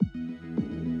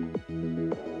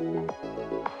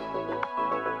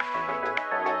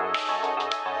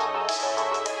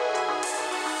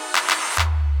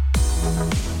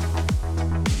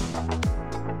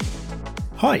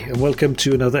Hi, and welcome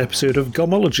to another episode of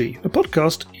Gomology, a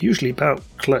podcast usually about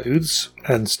clothes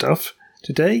and stuff.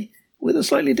 Today, with a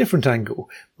slightly different angle.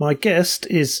 My guest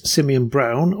is Simeon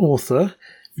Brown, author.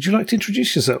 Would you like to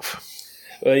introduce yourself?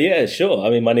 Well, yeah, sure.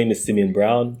 I mean, my name is Simeon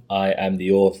Brown. I am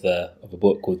the author of a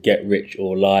book called Get Rich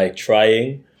or Lie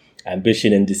Trying,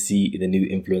 Ambition and Deceit in the New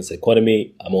Influencer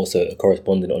Economy. I'm also a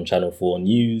correspondent on Channel 4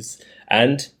 News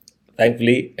and,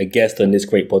 thankfully, a guest on this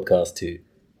great podcast too.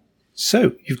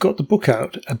 So, you've got the book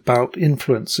out about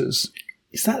influencers.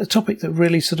 Is that a topic that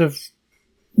really sort of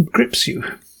grips you?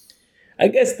 I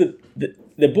guess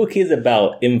the book is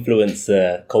about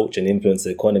influencer culture and influencer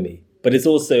economy, but it's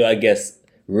also, I guess,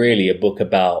 really a book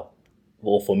about,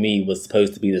 well, for me, was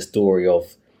supposed to be the story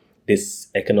of this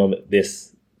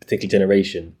particular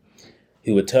generation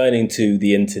who were turning to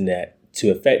the internet to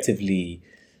effectively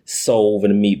solve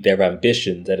and meet their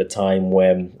ambitions at a time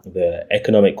when the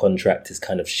economic contract has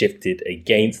kind of shifted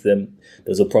against them.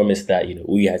 There was a promise that,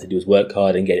 all you had to do was work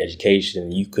hard and get an education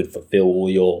and you could fulfill all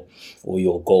your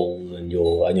goals and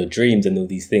your dreams and all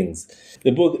these things.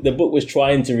 The book was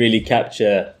trying to really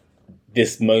capture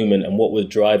this moment and what was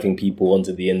driving people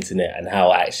onto the internet and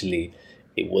how actually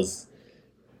it was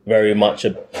very much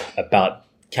about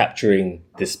capturing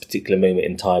this particular moment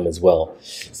in time as well.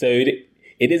 So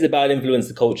it is about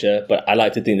influencer culture, but I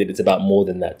like to think that it's about more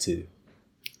than that too.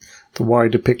 The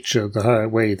wider picture, the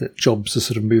way that jobs are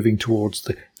sort of moving towards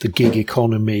the gig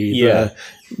economy, the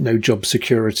no job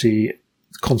security,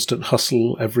 constant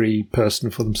hustle, every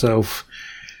person for themselves.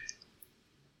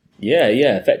 Yeah,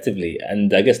 effectively.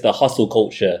 And I guess the hustle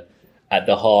culture at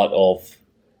the heart of,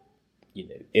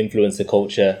 influencer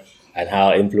culture and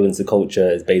how influencer culture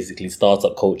is basically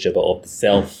startup culture, but of the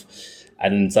self.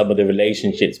 And some of the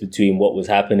relationships between what was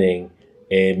happening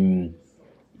in,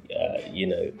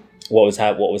 what was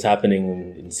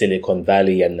happening in Silicon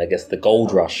Valley and I guess the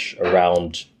gold rush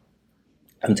around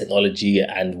technology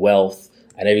and wealth,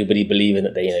 and everybody believing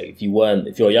that if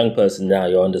you're a young person now,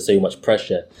 you're under so much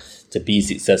pressure to be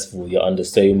successful. You're under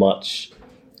so much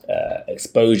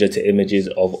exposure to images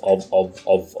of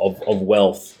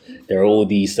wealth. There are all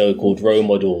these so-called role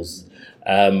models.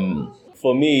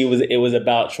 For me, it was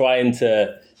about trying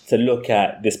to look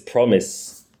at this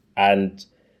promise and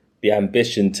the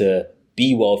ambition to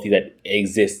be wealthy that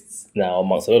exists now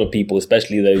amongst a lot of people,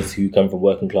 especially those who come from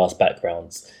working class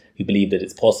backgrounds, who believe that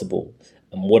it's possible.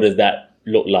 And what does that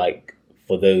look like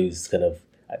for those kind of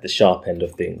at the sharp end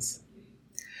of things?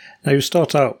 Now, you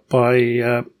start out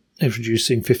by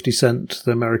introducing 50 Cent,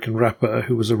 the American rapper,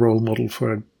 who was a role model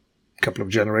for a couple of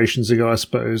generations ago, I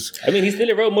suppose. I mean, he's still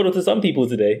a role model to some people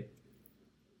today.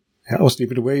 I wasn't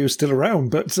even aware he was still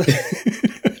around, but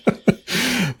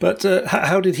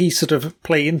how did he sort of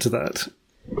play into that?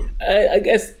 I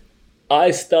guess I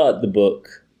start the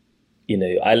book,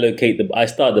 I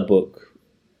start the book,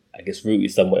 I guess,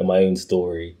 rooted somewhat in my own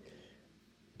story,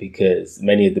 because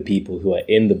many of the people who are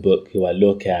in the book, who I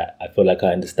look at, I feel like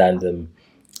I understand them,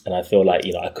 and I feel like,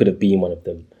 I could have been one of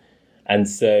them. And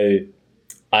so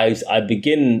I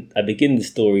begin the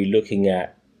story looking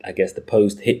at, I guess, the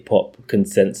post-hip-hop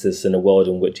consensus in a world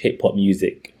in which hip-hop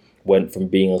music went from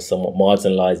being a somewhat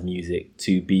marginalized music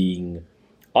to being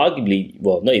arguably,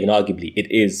 well, not even arguably, it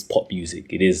is pop music.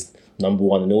 It is number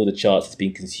one in all the charts. It's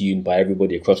being consumed by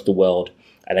everybody across the world.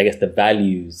 And I guess the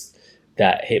values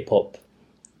that hip-hop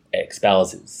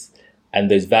espouses, and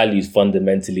those values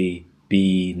fundamentally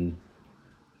being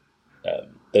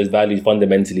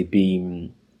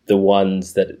the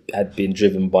ones that had been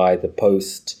driven by the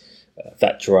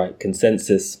post-Thatcherite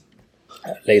consensus,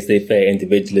 laissez-faire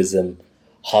individualism,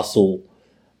 hustle,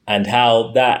 and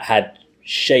how that had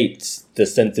shaped the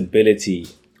sensibility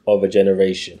of a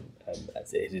generation,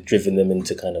 as it had driven them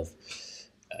into kind of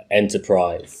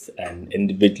enterprise and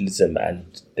individualism,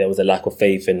 and there was a lack of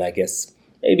faith in, I guess,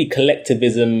 maybe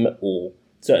collectivism or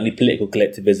certainly political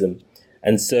collectivism.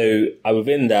 And so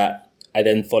within that, I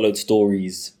then followed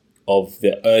stories of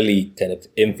the early kind of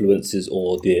influencers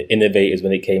or the innovators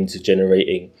when it came to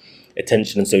generating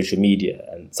attention on social media.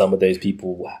 And some of those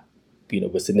people,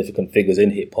 were significant figures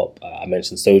in hip hop. I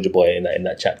mentioned Soulja Boy in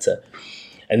that chapter.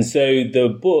 And so the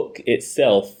book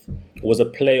itself was a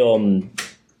play on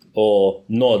or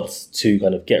nods to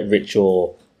kind of Get Rich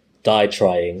or Die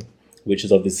Trying, which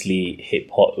is obviously hip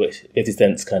hop, 50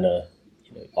 Cent's kind of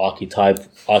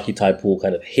archetypal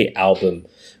kind of hit album,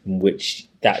 in which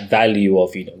that value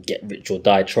of get rich or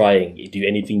die trying, you do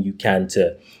anything you can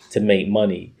to make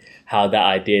money, how that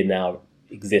idea now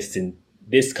exists in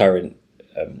this current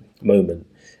moment,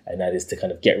 and that is to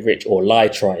kind of get rich or lie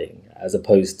trying. as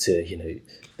opposed to,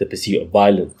 the pursuit of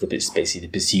violence, basically the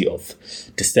pursuit of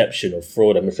deception or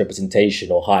fraud and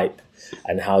misrepresentation or hype,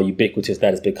 and how ubiquitous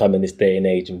that has become in this day and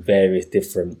age in various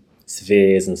different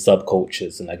spheres and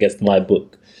subcultures. And I guess my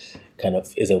book kind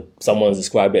of someone's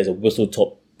described it as a whistle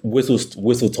top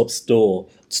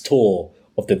tour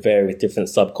of the various different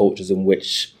subcultures in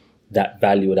which that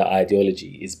value or that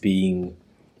ideology is being,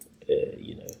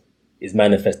 is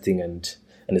manifesting and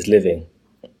is living.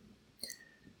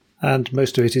 And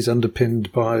most of it is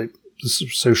underpinned by the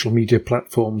social media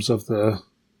platforms of the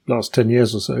last 10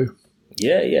 years or so.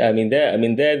 Yeah. I mean, they're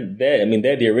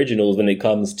the originals when it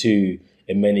comes to,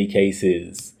 in many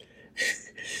cases,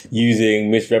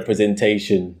 using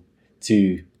misrepresentation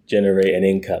to generate an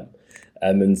income.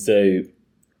 And so,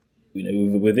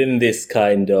 within this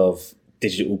kind of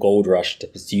digital gold rush, the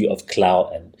pursuit of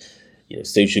clout and,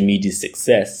 social media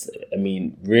success, I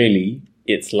mean, really,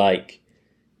 it's like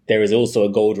there is also a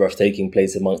gold rush taking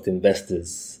place amongst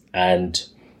investors and,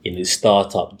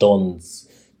 startup dons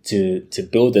to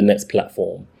build the next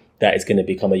platform that is going to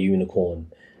become a unicorn.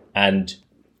 And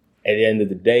at the end of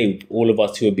the day, all of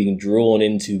us who are being drawn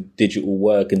into digital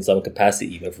work in some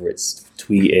capacity, whether it's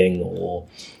tweeting or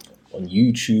on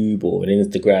YouTube or on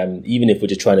Instagram, even if we're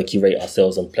just trying to curate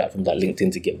ourselves on platforms like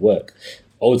LinkedIn to get work,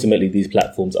 ultimately these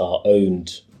platforms are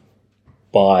owned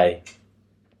by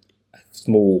a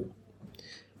small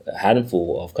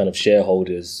handful of kind of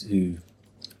shareholders who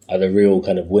are the real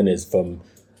kind of winners from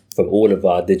all of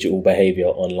our digital behavior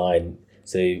online.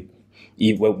 So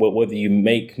whether you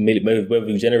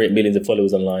generate millions of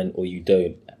followers online or you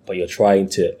don't, but you're trying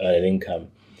to earn an income,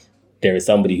 there is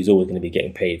somebody who's always going to be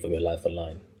getting paid from your life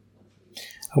online.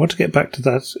 I want to get back to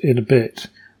that in a bit,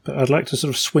 but I'd like to sort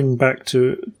of swing back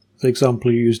to the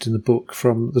example you used in the book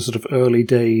from the sort of early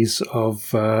days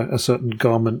of a certain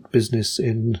garment business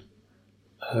in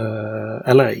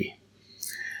LA,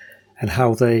 and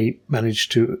how they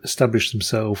managed to establish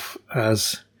themselves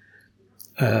as,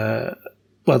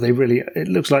 it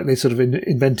looks like they sort of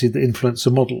invented the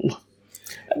influencer model.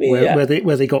 I mean,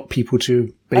 where they got people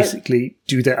to basically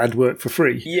do their ad work for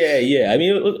free. Yeah. I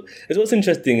mean, what's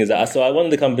interesting is that one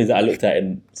of the companies that I looked at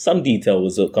in some detail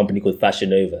was a company called Fashion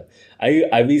Nova.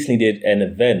 I recently did an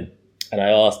event and I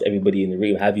asked everybody in the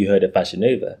room, have you heard of Fashion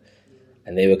Nova?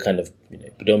 And they were kind of,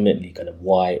 predominantly kind of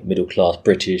white, middle class,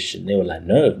 British, and they were like,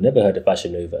 no, I've never heard of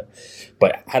Fashion Nova.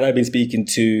 But had I been speaking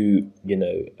to,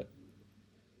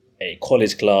 a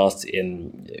college class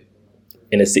in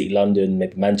inner city London,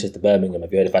 maybe Manchester, Birmingham,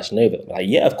 have you heard of Fashion Nova? Like,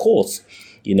 yeah, of course.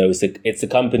 It's a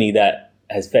company that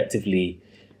has effectively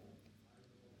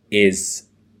is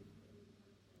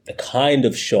the kind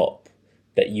of shop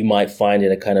that you might find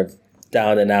in a kind of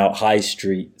down and out high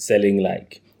street selling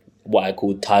like what I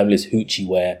call timeless hoochie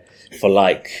wear for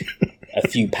like a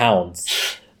few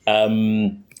pounds.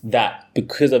 That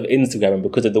because of Instagram and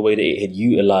because of the way that it had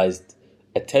utilized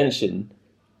attention,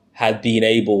 had been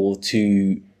able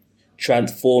to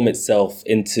transform itself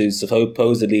into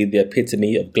supposedly the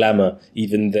epitome of glamour,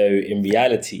 even though in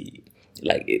reality,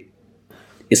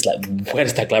 it's like, where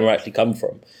does that glamour actually come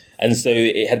from? And so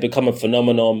it had become a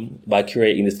phenomenon by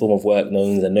creating this form of work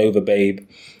known as a Nova Babe,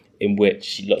 in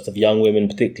which lots of young women,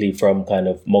 particularly from kind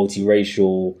of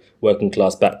multiracial working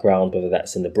class background, whether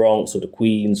that's in the Bronx or the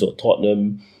Queens or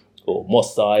Tottenham or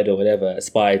Moss Side or whatever,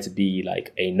 aspire to be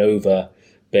like a Nova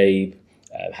Babe,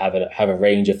 have a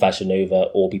range of Fashion Nova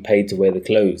or be paid to wear the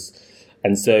clothes.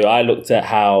 And so I looked at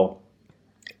how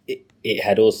it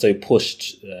had also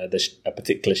pushed a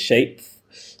particular shape.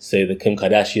 So the Kim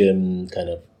Kardashian kind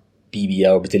of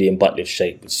BBL, Brazilian butt lift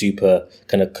shape, super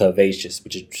kind of curvaceous,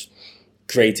 which is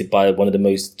created by one of the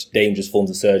most dangerous forms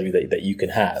of surgery that you can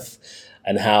have,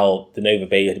 and how the Nova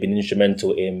Babe had been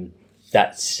instrumental in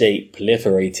that shape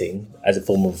proliferating as a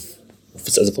form of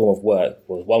work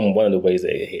was one of the ways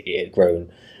that it had grown,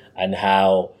 and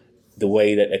how the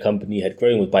way that the company had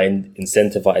grown was by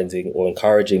incentivizing or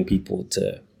encouraging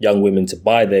young women to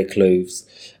buy their clothes,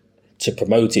 to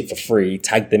promote it for free,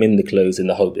 tag them in the clothes in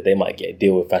the hope that they might get a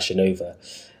deal with Fashion Nova.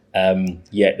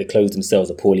 Yet the clothes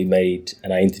themselves are poorly made,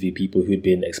 and I interviewed people who'd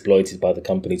been exploited by the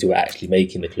companies who were actually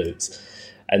making the clothes.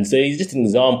 And so it's just an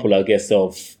example, I guess,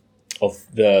 of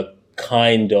the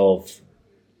kind of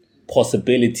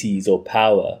possibilities or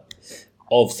power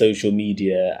of social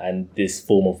media and this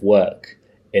form of work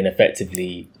in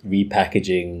effectively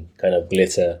repackaging kind of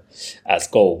glitter as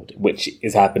gold, which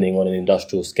is happening on an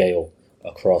industrial scale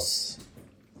across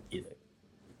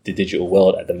the digital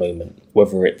world at the moment,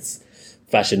 whether it's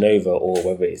Fashion Nova or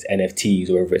whether it's NFTs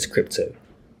or whether it's crypto.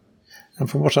 And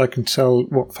from what I can tell,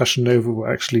 what Fashion Nova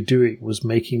were actually doing was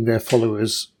making their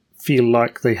followers feel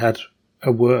like they had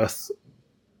a worth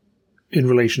in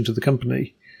relation to the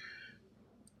company.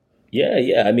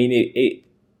 Yeah. I mean,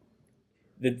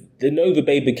 the Nova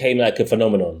Babe became like a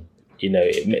phenomenon,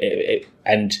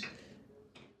 and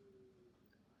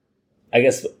I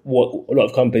guess what a lot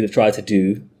of companies have tried to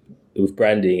do with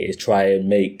branding is try and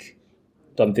make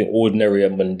something ordinary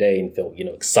and mundane feel,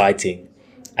 exciting,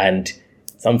 and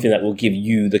something that will give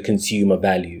you, the consumer,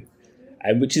 value,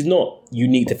 and which is not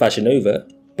unique to Fashion Nova,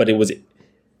 but it was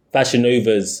Fashion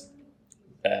Nova's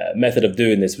method of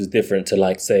doing this was different to,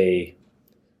 like, say,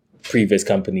 previous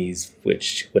companies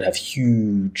which would have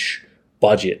huge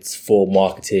budgets for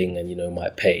marketing and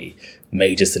might pay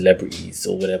major celebrities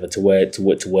or whatever to wear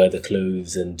the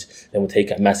clothes, and then would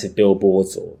take out massive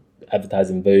billboards or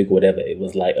advertising Vogue or whatever. It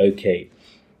was like, okay,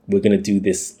 we're going to do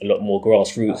this a lot more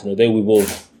grassroots, and although we will,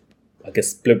 I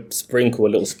guess, sprinkle a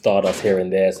little stardust here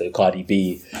and there. So Cardi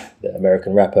B, the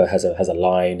American rapper, has a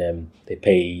line, and they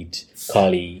paid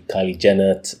Kylie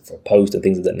Jenner for a post and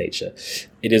things of that nature.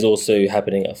 It is also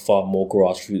happening at a far more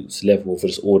grassroots level for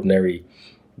just ordinary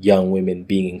young women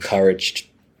being encouraged,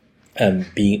 and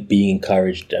being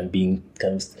encouraged and being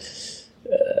kind of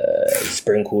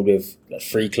sprinkled with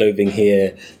free clothing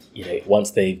here,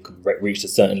 once they've reached a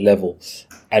certain level,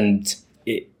 and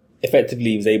it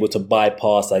effectively was able to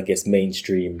bypass, I guess,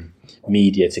 mainstream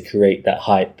media to create that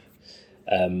hype,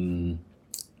 and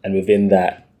within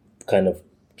that kind of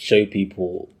show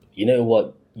people,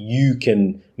 what, you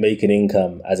can make an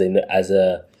income as an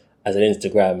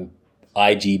Instagram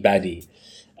IG baddie.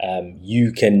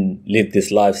 You can live this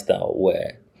lifestyle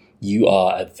where you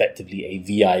are effectively a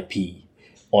VIP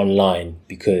online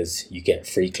because you get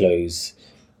free clothes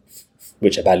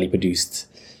which are badly produced.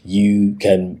 You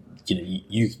can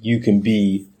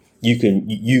be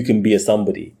a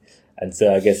somebody. And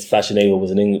so I guess Fashion Nova was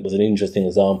an interesting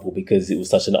example because it was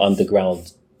such an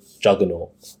underground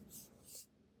juggernaut.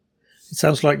 It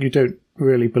sounds like you don't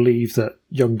really believe that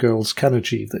young girls can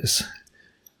achieve this.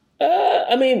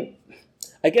 I mean,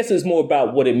 I guess it's more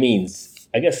about what it means.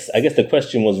 I guess the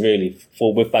question was really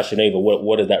with Fashion Nova,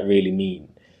 what does that really mean?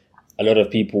 A lot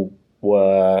of people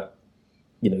were,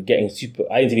 getting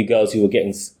I interviewed girls who were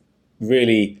getting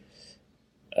really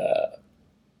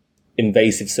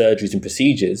invasive surgeries and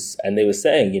procedures, and they were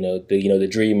saying, the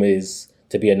dream is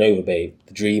to be a Nova Babe.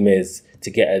 The dream is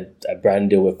to get a brand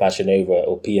deal with Fashion Nova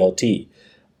or PLT.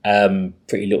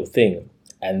 Pretty Little Thing.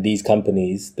 And these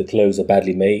companies, the clothes are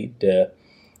badly made, the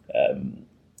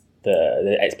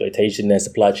exploitation in their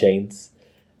supply chains,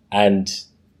 and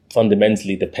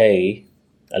fundamentally the pay,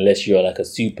 unless you're like a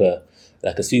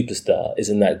superstar,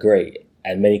 isn't that great.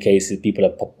 And in many cases, people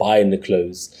are buying the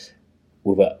clothes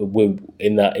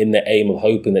in the aim of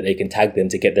hoping that they can tag them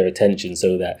to get their attention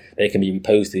so that they can be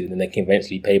reposted and then they can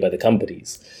eventually pay by the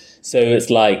companies. So it's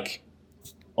like,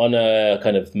 on a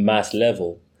kind of mass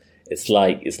level, it's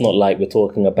not like we're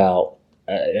talking about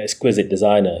an exquisite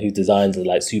designer whose designs are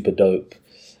like super dope,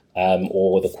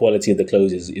 or the quality of the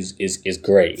clothes is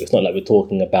great. It's not like we're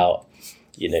talking about,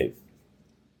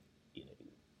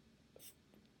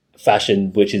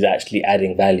 fashion which is actually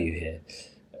adding value here.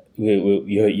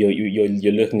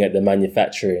 You're looking at the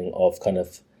manufacturing of kind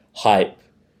of hype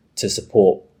to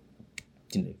support,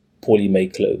 poorly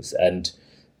made clothes, and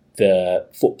the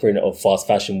footprint of fast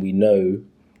fashion we know,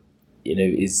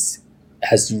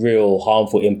 has real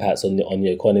harmful impacts on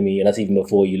the economy, and that's even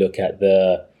before you look at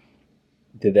the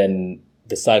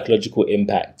psychological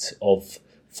impact of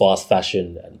fast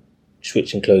fashion and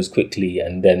switching clothes quickly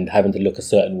and then having to look a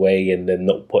certain way and then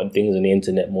not putting things on the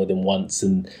internet more than once,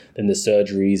 and then the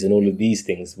surgeries and all of these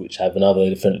things which have another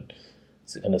different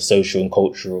kind of social and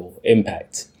cultural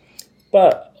impact.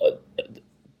 But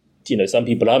some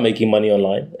people are making money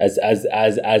online as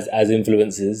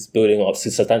influencers, building up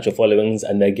substantial followings,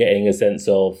 and they're getting a sense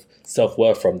of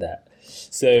self-worth from that.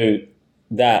 So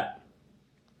that,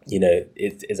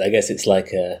 it's I guess it's like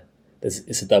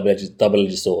it's a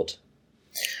double-edged sword.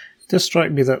 It does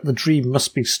strike me that the dream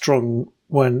must be strong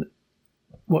when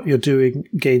what you're doing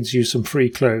gains you some free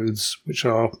clothes, which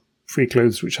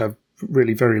have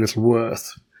really very little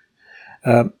worth.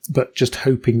 But just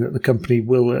hoping that the company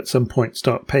will at some point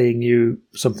start paying you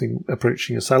something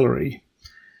approaching a salary.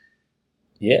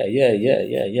 Yeah,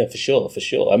 for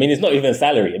sure. I mean, it's not even a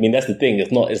salary. I mean, that's the thing.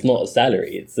 It's not a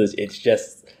salary. It's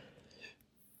just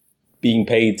being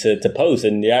paid to post.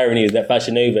 And the irony is that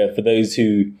Fashion Nova, for those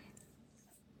who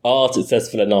are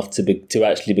successful enough to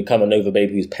actually become a Nova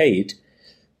Babe who's paid,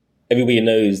 everybody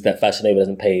knows that Fashion Nova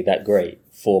doesn't pay that great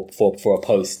for a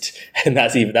post, and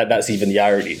that's even the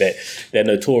irony. They're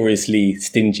notoriously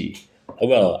stingy.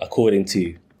 Well, according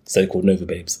to so-called Nova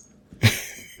Babes.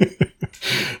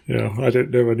 Yeah, I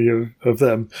don't know any of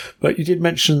them. But you did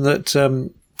mention that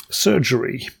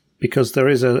surgery, because there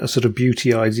is a sort of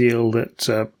beauty ideal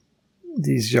that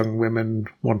these young women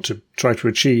want to try to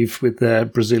achieve with their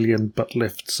Brazilian butt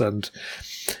lifts and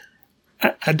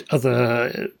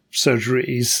other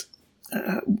surgeries.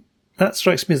 That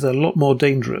strikes me as a lot more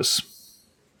dangerous.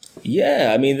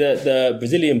 Yeah, I mean, the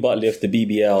Brazilian butt lift, the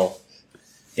BBL,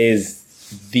 is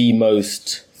the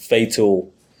most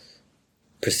fatal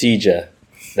procedure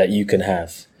that you can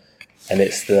have. And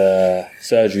it's the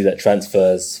surgery that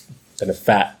transfers kind of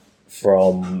fat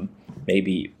from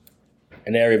maybe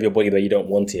an area of your body where you don't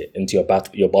want it into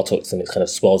your buttocks, and it kind of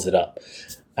swells it up.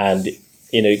 And,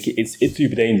 it's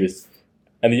super dangerous.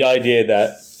 And the idea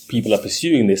that people are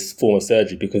pursuing this form of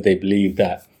surgery because they believe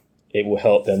that it will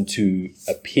help them to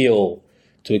appeal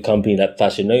to a company like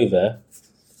Fashion Nova,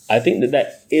 I think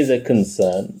that is a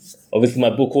concern. Obviously, my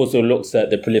book also looks at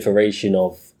the proliferation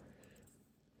of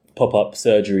pop-up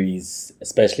surgeries,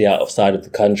 especially outside of the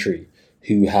country,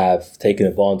 who have taken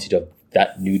advantage of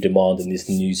that new demand in this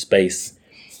new space.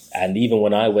 And even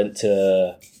when I went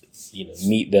to,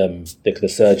 meet them, the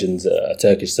surgeons, a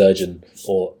Turkish surgeon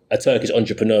or a Turkish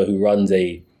entrepreneur who runs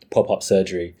a pop-up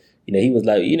surgery, he was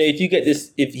like,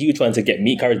 if you were trying to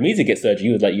encourage me to get surgery,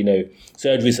 he was like,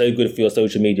 surgery is so good for your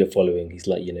social media following. He's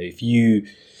like, if you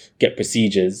get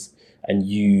procedures and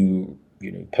you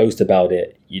post about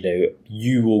it,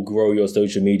 you will grow your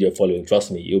social media following.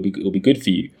 Trust me, it'll be good for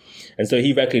you. And so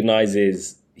he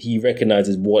recognizes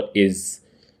what is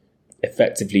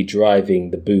effectively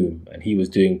driving the boom, and he was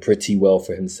doing pretty well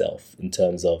for himself in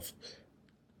terms of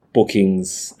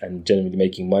bookings and generally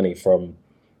making money from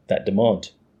that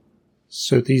demand.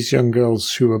 So these young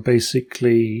girls who are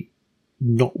basically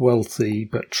not wealthy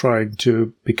but trying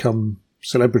to become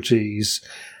celebrities,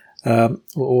 were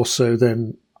also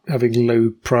then having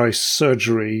low price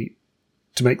surgery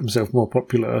to make themselves more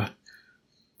popular,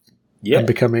 and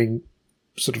becoming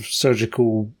sort of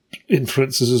surgical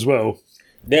influencers as well.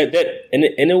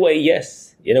 In a way,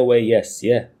 yes. Yeah.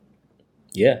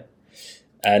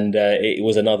 And it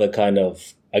was another kind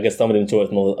of, I guess some of them saw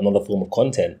it as another form of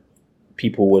content.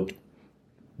 People would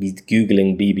be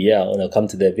Googling BBL and they'll come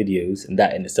to their videos, and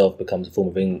that in itself becomes a form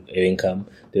of income.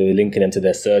 They were linking them to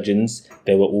their surgeons.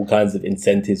 There were all kinds of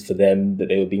incentives for them that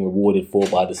they were being rewarded for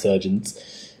by the surgeons.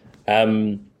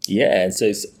 And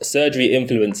so surgery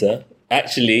influencer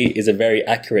actually is a very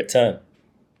accurate term.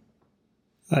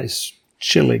 That is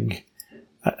chilling.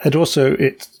 And also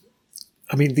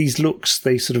these looks,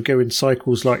 they sort of go in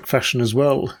cycles like fashion as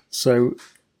well. So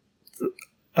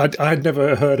I had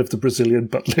never heard of the Brazilian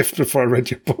butt lift before I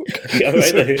read your book.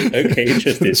 Okay,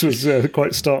 interesting. This was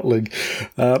quite startling.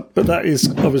 But that is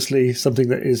obviously something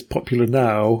that is popular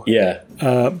now. Yeah.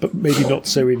 But maybe not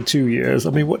so in 2 years. I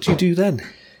mean, what do you do then?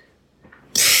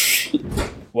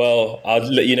 Well, I'll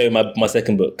let you know my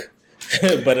second book.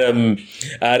 But I'm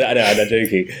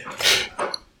joking.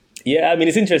 Yeah, I mean,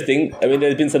 it's interesting. I mean,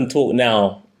 there's been some talk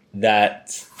now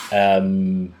that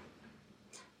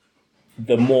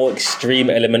the more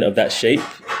extreme element of that shape,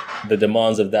 the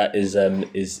demands of that is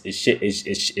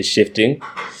shifting.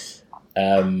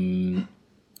 So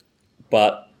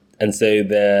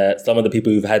some of the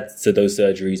people who've had those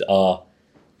surgeries are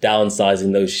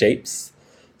downsizing those shapes.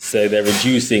 So they're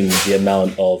reducing the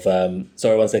amount of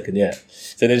sorry, 1 second. Yeah.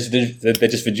 So they're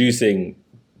just reducing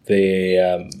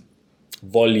the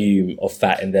volume of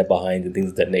fat in their behind and things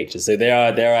of that nature. So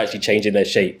they're actually changing their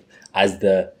shape as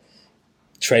the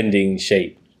trending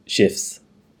shape shifts.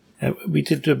 We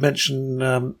did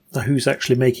mention who's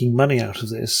actually making money out of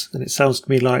this, and it sounds to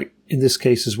me like in this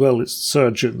case as well, it's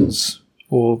surgeons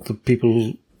or the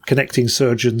people connecting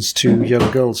surgeons to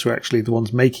young girls who are actually the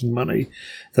ones making money.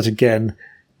 That again,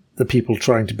 the people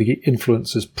trying to be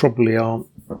influencers probably aren't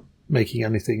making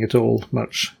anything at all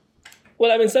much.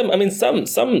 Well, I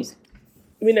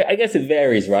guess it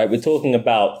varies, right? We're talking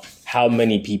about how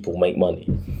many people make money.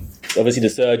 Obviously, the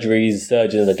surgeons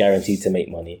are guaranteed to make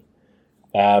money.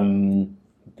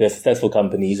 The successful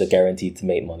companies are guaranteed to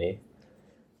make money.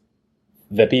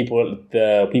 The people at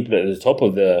the top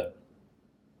of the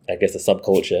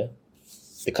subculture,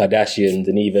 the Kardashians,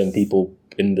 and even people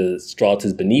in the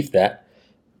stratas beneath that,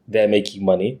 they're making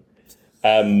money.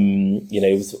 And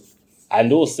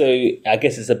also, I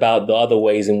guess it's about the other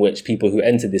ways in which people who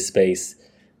enter this space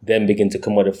then begin to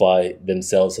commodify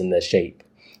themselves and their shape.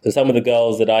 So some of the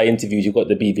girls that I interviewed who got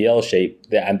the BBL shape,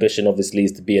 their ambition obviously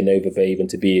is to be a Nova Babe and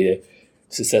to be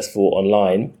successful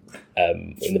online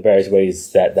in the various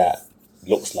ways that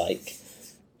looks like.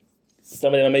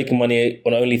 Some of them are making money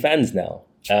on OnlyFans now.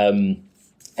 And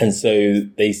so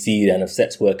they see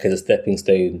sex work as a stepping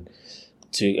stone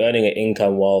to earning an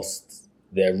income whilst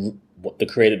the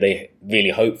career that they really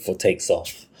hope for takes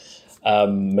off,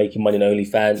 making money on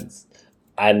OnlyFans,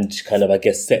 and kind of, I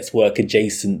guess, sex work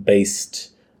adjacent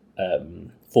based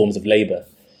forms of labor.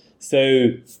 So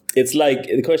it's like,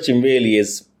 the question really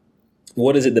is,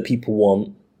 what is it that people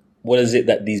want? What is it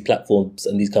that these platforms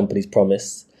and these companies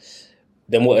promise?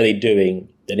 Then what are they doing?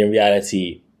 Then in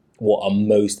reality, what are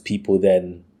most people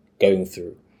then going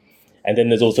through? And then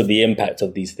there's also the impact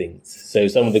of these things. So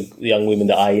some of the young women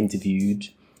that I interviewed,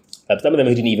 some of them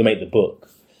who didn't even make the book,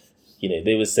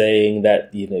 they were saying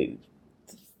that,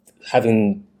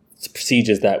 having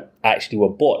procedures that actually were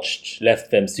botched left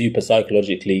them super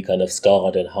psychologically kind of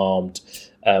scarred and harmed,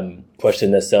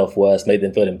 questioned their self-worth, made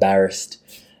them feel embarrassed.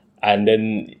 And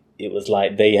then it was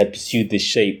like they had pursued this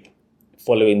shape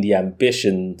following the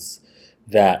ambitions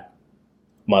that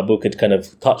my book had kind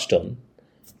of touched on,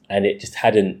 and it just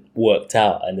hadn't worked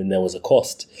out, and then there was a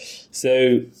cost.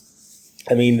 So,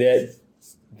 I mean, there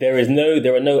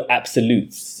are no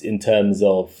absolutes in terms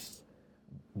of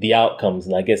the outcomes,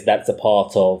 and I guess that's a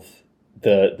part of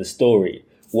the story,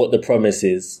 what the promise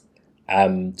is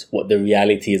and what the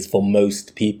reality is for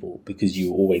most people, because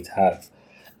you always have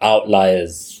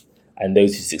outliers, and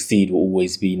those who succeed will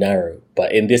always be narrow.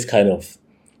 But in this kind of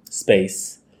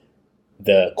space,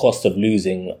 the cost of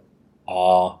losing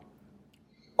are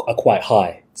quite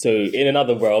high. So in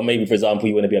another world, maybe, for example,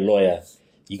 you want to be a lawyer,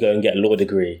 you go and get a law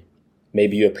degree.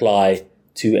 Maybe you apply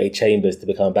to a chambers to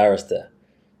become a barrister.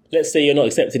 Let's say you're not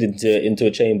accepted into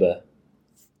a chamber.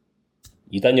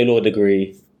 You've done your law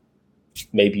degree.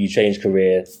 Maybe you change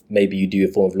career. Maybe you do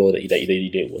a form of law that you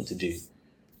don't want to do.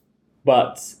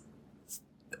 But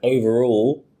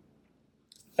overall,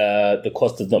 the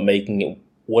cost of not making it,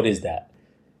 what is that?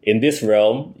 In this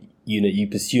realm, you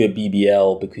pursue a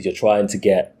BBL because you're trying to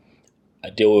get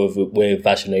a deal with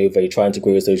Fashion Nova, you're trying to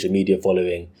grow your social media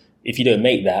following. If you don't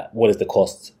make that, what is the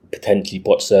cost? Potentially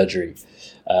botched surgery,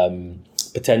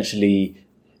 potentially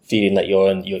feeling like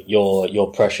you're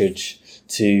pressured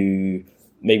to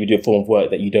maybe do a form of work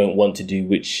that you don't want to do,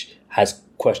 which has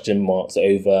question marks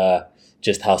over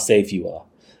just how safe you are.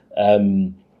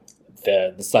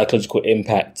 The psychological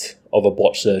impact of a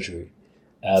botched surgery.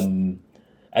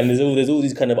 And there's all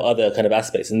these kind of other kind of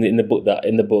aspects. And in the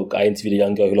book, I interviewed a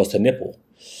young girl who lost her nipple.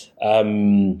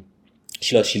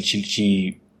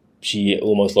 She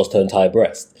almost lost her entire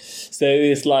breast. So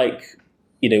it's like,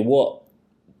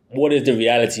 what is the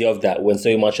reality of that when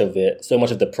so much of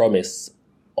the promise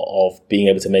of being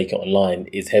able to make it online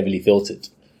is heavily filtered?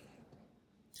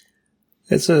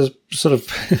 It's a sort of,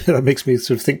 that makes me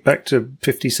sort of think back to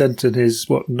 50 Cent and his,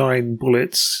 9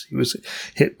 bullets he was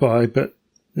hit by, but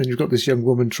then you've got this young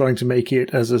woman trying to make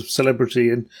it as a celebrity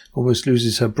and almost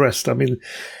loses her breast. I mean,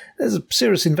 there's a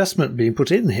serious investment being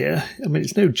put in here. I mean,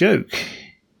 it's no joke.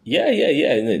 Yeah.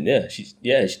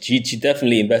 She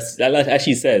definitely invests. Like, as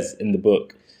she says in the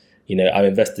book, I'm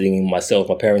investing in myself.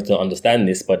 My parents don't understand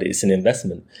this, but it's an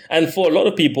investment. And for a lot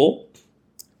of people,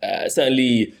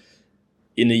 certainly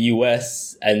in the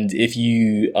US, and if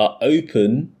you are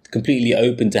completely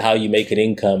open to how you make an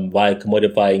income by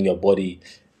commodifying your body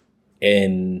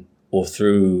in or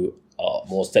through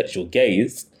more sexual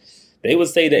gaze, they would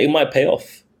say that it might pay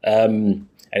off. And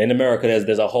in America,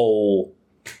 there's a whole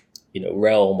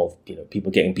realm of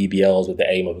people getting BBLs with the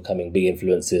aim of becoming big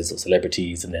influencers or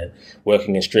celebrities, and then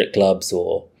working in strip clubs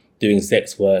or doing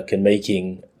sex work and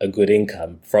making a good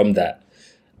income from that.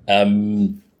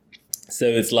 So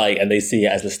it's like, and they see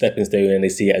it as a stepping stone, and they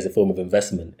see it as a form of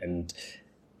investment. And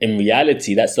in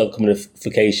reality, that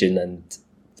self-commodification and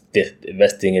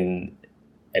investing in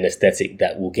an aesthetic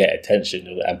that will get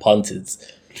attention and punters,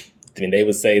 I mean, they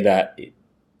would say that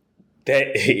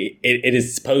it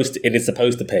is supposed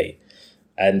to pay,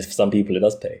 and for some people it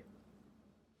does pay.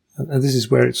 And this is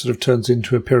where it sort of turns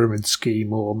into a pyramid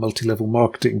scheme or multi-level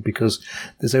marketing, because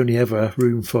there's only ever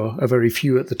room for a very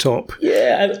few at the top.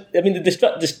 Yeah, I mean,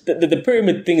 the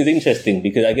pyramid thing is interesting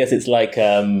because I guess it's like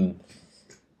the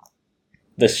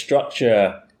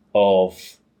structure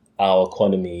of our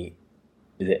economy,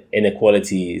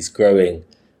 inequality is growing,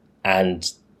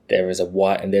 and there is a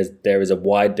widening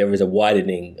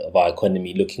of our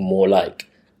economy, looking more like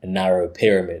a narrow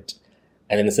pyramid.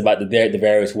 And then it's about the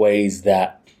various ways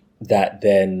that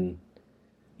then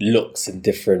looks in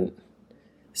different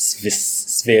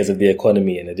spheres of the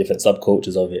economy and the different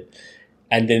subcultures of it.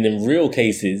 And then in real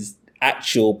cases,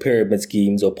 actual pyramid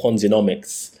schemes or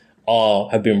Ponzinomics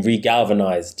have been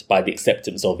regalvanized by the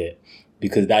acceptance of it,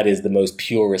 because that is the most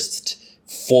purest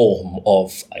form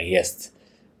of, I guess,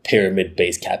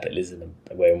 pyramid-based capitalism,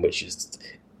 where in which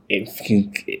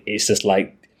it's just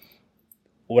like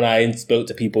when I spoke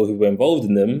to people who were involved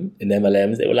in them, in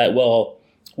MLMs, they were like, well,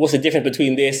 what's the difference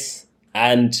between this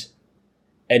and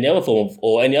any other form of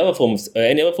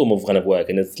kind of work?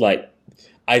 And it's like,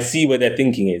 I see where their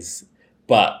thinking is,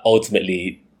 but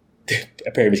ultimately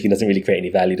a pyramid scheme doesn't really create any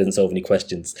value, doesn't solve any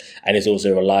questions, and it's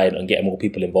also reliant on getting more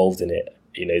people involved in it,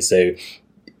 so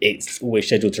it's always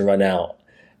scheduled to run out,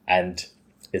 and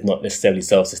it's not necessarily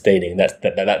self-sustaining. That's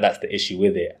the issue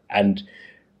with it. And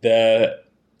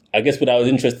I guess what I was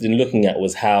interested in looking at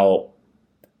was how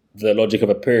the logic of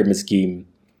a pyramid scheme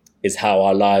is how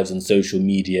our lives on social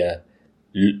media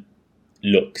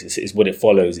look. It's what it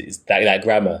follows. It's that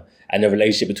grammar and the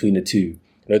relationship between the two.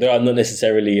 Although I'm not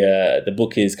necessarily, the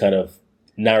book is kind of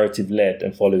narrative-led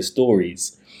and follows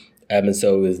stories. And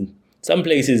so in some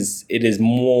places it is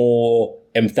more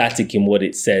emphatic in what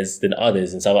it says than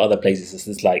others. In some other places it's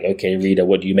just like, okay, reader,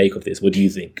 what do you make of this? What do you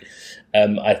think?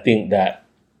 I think that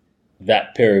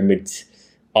pyramid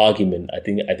argument, I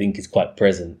think is quite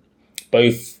present,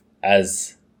 both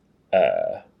as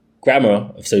grammar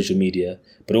of social media,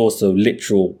 but also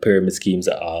literal pyramid schemes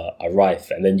that are rife.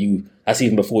 And then that's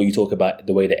even before you talk about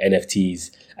the way that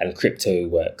NFTs and crypto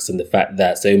works, and the fact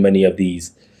that so many of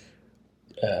these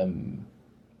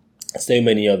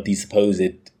supposed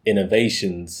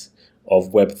innovations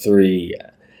of Web3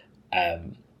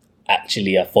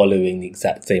 actually are following the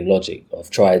exact same logic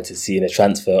of trying to see a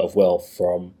transfer of wealth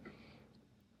from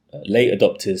late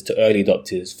adopters to early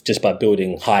adopters just by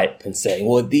building hype and saying,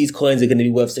 well, these coins are going to be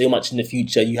worth so much in the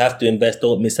future. You have to invest.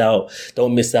 Don't miss out.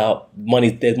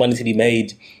 Money, there's money to be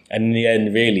made. And in the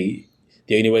end, really,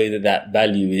 the only way that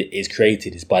value is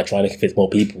created is by trying to convince more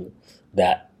people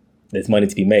that there's money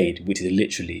to be made, which is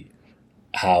literally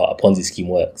how a Ponzi scheme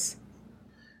works.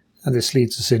 And this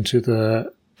leads us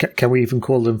into can we even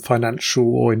call them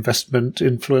financial or investment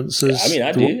influencers? Yeah,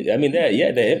 I mean, I do. I mean, they're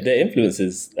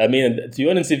influencers. I mean, to be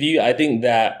honest with you, I think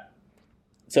that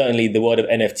certainly the world of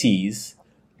NFTs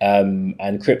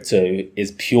and crypto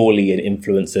is purely an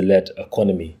influencer-led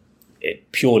economy.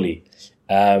 It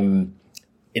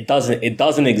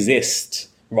doesn't exist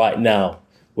right now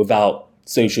without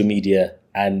social media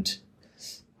and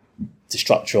the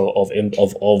structure of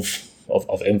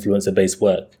influencer-based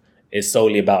work. It's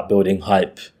solely about building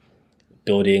hype,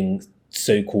 building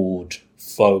so-called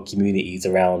faux communities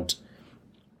around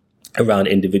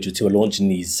individuals who are launching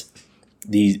these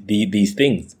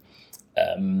things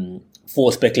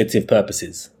for speculative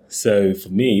purposes. So for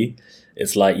me,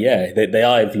 it's like, yeah, they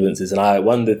are influencers, and I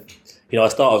wonder. I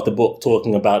start off the book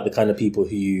talking about the kind of people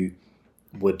who you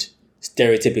would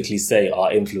stereotypically say are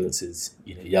influencers.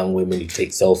 Young women who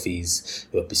take selfies,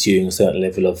 who are pursuing a certain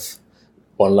level of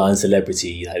online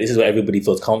celebrity. This is what everybody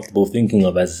feels comfortable thinking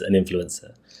of as an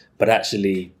influencer. But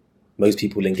actually, most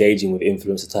people engaging with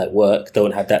influencer type work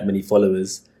don't have that many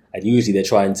followers. And usually they're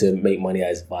trying to make money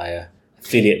as via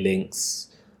affiliate links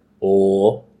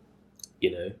or,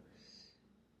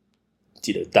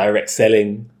 direct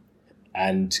selling.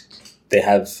 And they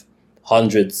have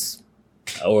hundreds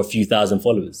or a few thousand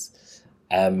followers.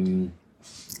 And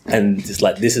it's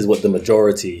like, this is what the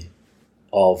majority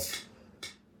of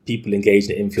people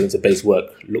engaged in influencer-based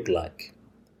work look like.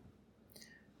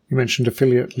 You mentioned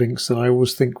affiliate links, and I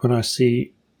always think when I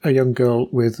see a young girl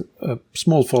with a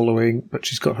small following, but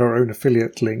she's got her own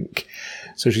affiliate link,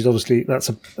 so she's obviously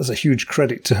that's a huge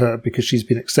credit to her because she's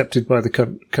been accepted by the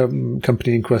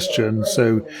company in question.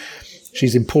 So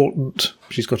she's important.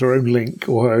 She's got her own link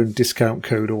or her own discount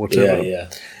code or whatever.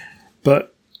 Yeah.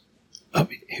 But I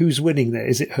mean, who's winning there?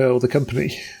 Is it her or the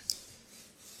company?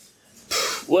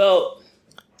 Well,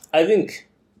 I think,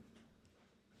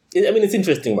 it's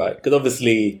interesting, right? Because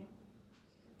obviously,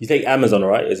 you take Amazon,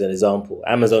 right, as an example.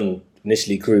 Amazon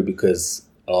initially grew because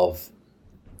of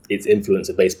its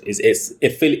influencer-based, its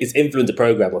influencer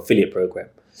program, or affiliate program.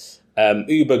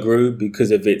 Uber grew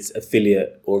because of its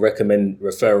affiliate or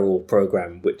referral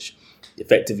program, which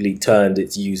effectively turned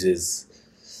its users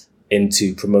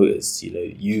into promoters.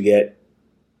 You get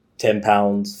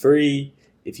 £10 free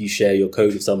if you share your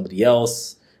code with somebody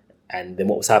else. And then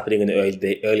what was happening in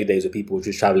the early days where people were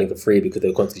just traveling for free because they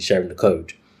were constantly sharing the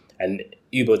code. And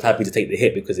Uber was happy to take the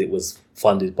hit because it was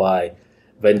funded by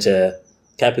venture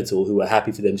capital who were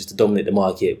happy for them just to dominate the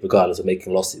market regardless of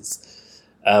making losses.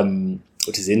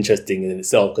 Which is interesting in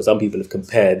itself because some people have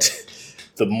compared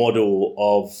the model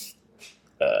of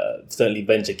certainly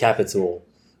venture capital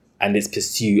and its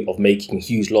pursuit of making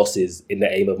huge losses in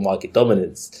the aim of market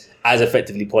dominance as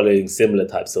effectively following similar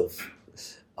types of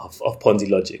Ponzi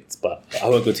logics, but I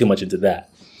won't go too much into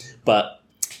that. But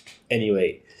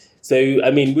anyway, so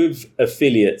with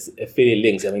affiliate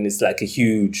links, it's like a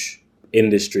huge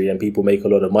industry, and people make a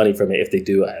lot of money from it if they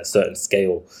do it at a certain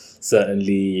scale.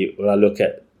 Certainly, when I look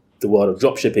at the world of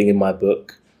dropshipping in my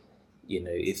book,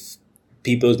 if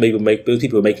those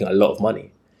people are making a lot of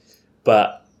money,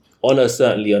 but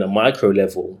certainly on a micro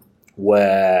level,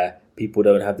 where people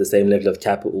don't have the same level of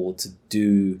capital to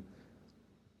do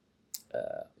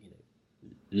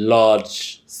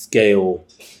large scale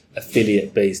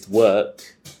affiliate based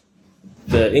work,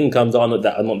 the incomes are not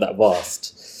that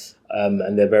vast,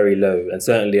 and they're very low. And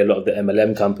certainly a lot of the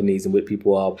MLM companies in which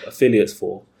people are affiliates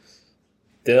for,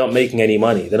 they're not making any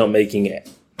money. They're not making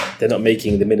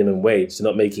the minimum wage. They're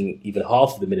not making even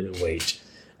half of the minimum wage.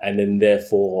 And then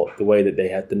therefore the way that they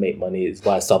have to make money is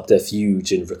via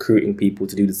subterfuge and recruiting people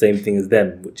to do the same thing as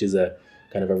them, which is a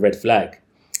kind of a red flag.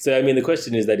 So I mean, the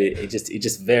question is that it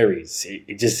just varies.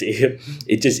 It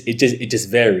just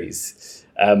varies.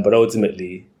 But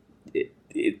ultimately,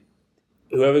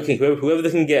 whoever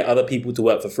can get other people to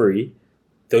work for free,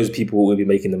 those people will be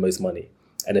making the most money.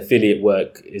 And affiliate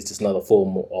work is just another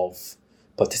form of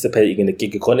participating in the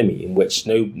gig economy, in which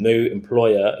no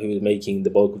employer who is making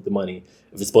the bulk of the money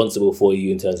is responsible for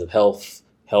you in terms of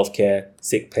healthcare,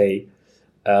 sick pay,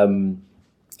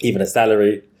 even a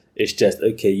salary. It's just,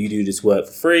 okay, you do this work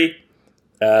for free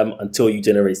until you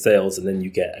generate sales, and then you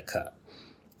get a cut.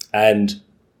 And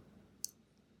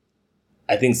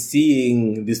I think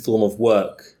seeing this form of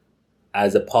work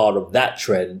as a part of that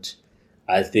trend,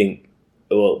 I think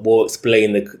will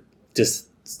explain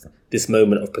this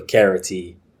moment of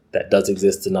precarity that does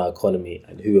exist in our economy,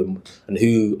 and who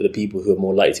are the people who are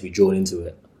more likely to be drawn into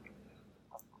it.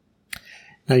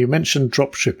 Now, you mentioned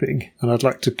dropshipping, and I'd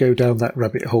like to go down that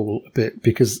rabbit hole a bit,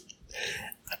 because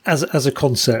as a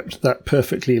concept, that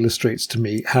perfectly illustrates to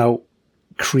me how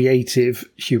creative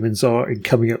humans are in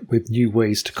coming up with new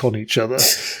ways to con each other.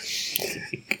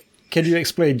 Can you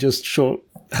explain just short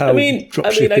how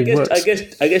dropshipping works?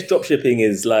 I guess dropshipping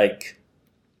is like,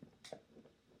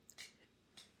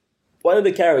 one of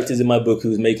the characters in my book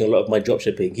who's making a lot of my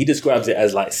dropshipping, he describes it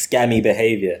as like scammy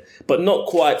behavior, but not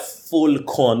quite full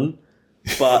con,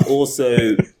 but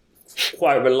also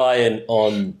quite reliant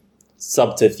on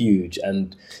subterfuge.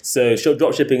 And so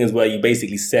dropshipping is where you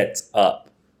basically set up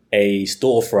a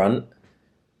storefront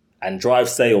and drive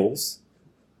sales,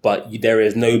 but there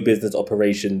is no business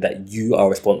operation that you are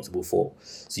responsible for.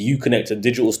 So you connect a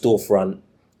digital storefront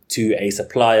to a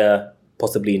supplier,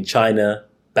 possibly in China,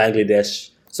 Bangladesh,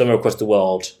 somewhere across the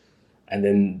world, and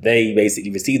then they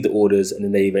basically receive the orders, and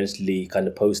then they eventually kind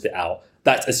of post it out.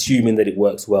 That's assuming that it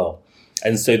works well.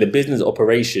 And so the business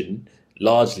operation,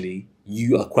 largely,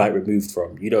 you are quite removed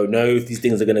from. You don't know if these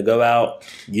things are going to go out.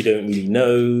 You don't really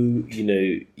know.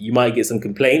 You might get some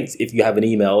complaints if you have an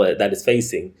email that is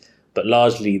facing, but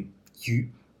largely,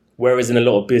 whereas in a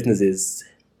lot of businesses,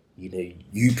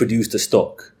 you produce the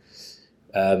stock.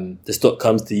 The stock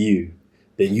comes to you.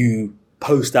 Then you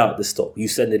post out the stock. You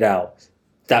send it out.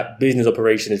 That business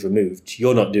operation is removed.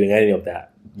 You're not doing any of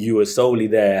that. You are solely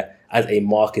there as a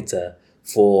marketer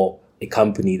for a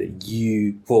company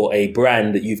for a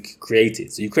brand that you've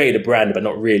created. So you create a brand, but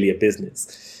not really a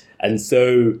business. And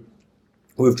so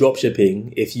with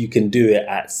dropshipping, if you can do it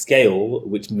at scale,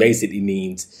 which basically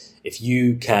means if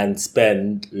you can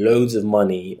spend loads of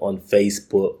money on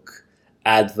Facebook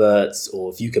adverts,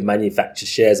 or if you can manufacture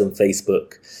shares on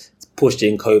Facebook, push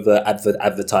in covert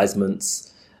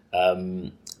advertisements,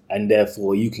 and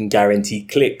therefore you can guarantee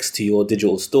clicks to your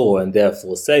digital store and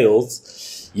therefore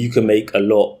sales, you can make a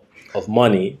lot of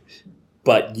money,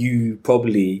 but you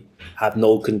probably have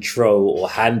no control or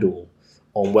handle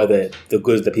on whether the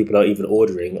goods that people are even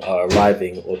ordering are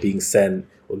arriving or being sent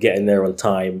or getting there on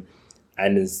time.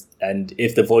 And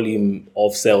if the volume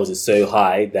of sales is so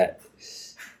high that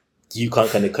you can't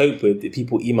kind of cope with, if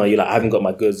people email you like, I haven't got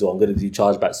my goods, or I'm going to do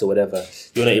chargebacks or whatever,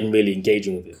 you're not even really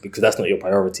engaging with it, because that's not your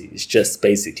priority. It's just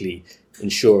basically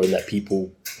ensuring that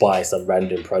people buy some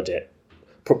random product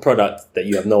that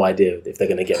you have no idea if they're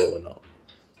going to get it or not.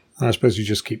 I suppose you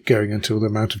just keep going until the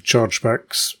amount of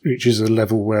chargebacks reaches a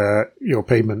level where your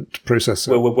payment processor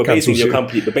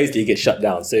basically you get shut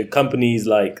down. So companies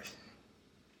like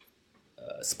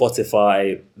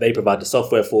Spotify, they provide the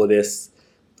software for this.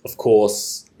 Of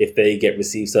course, if they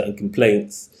receive certain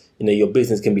complaints, your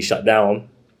business can be shut down.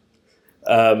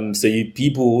 So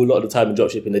people a lot of the time in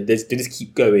dropshipping, they just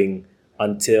keep going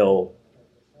until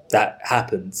that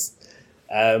happens.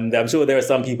 I'm sure there are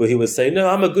some people who would say, "No,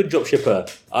 I'm a good dropshipper.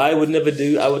 I would never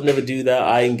do that.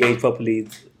 I engage properly."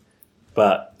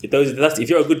 But if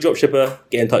you're a good dropshipper,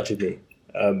 get in touch with me.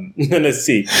 Let's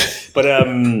see. But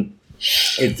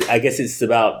I guess it's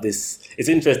about this. It's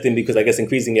interesting because I guess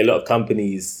increasingly a lot of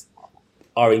companies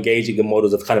are engaging in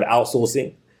models of kind of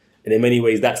outsourcing, And in many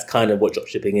ways, that's kind of what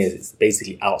dropshipping is. It's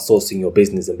basically outsourcing your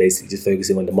business and basically just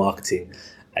focusing on the marketing.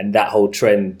 And that whole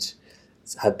trend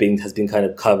has been kind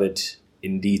of covered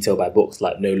in detail by books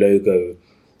like No Logo.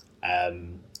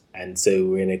 And so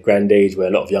we're in a grand age where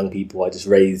a lot of young people are just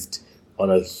raised on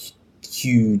a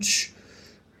huge,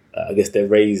 I guess they're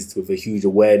raised with a huge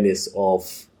awareness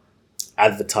of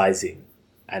advertising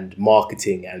and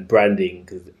marketing and branding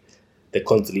because they're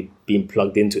constantly being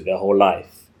plugged into it their whole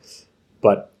life.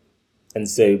 And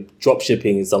so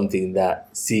dropshipping is something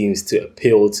that seems to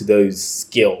appeal to those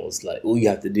skills. Like all you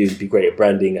have to do is be great at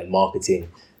branding and marketing,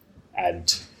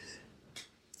 and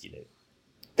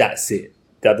that's it.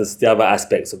 The other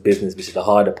aspects of business, which are the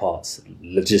harder parts,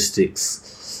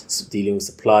 logistics, dealing with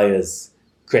suppliers,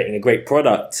 creating a great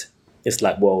product. It's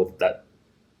like, well,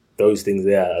 those things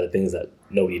there are the things that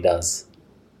nobody does,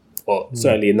 or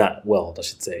certainly in that world, I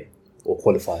should say, or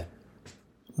qualify.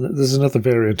 There's another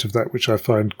variant of that which I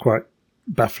find quite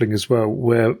baffling as well,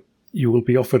 where you will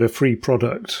be offered a free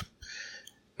product,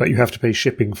 but you have to pay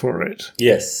shipping for it.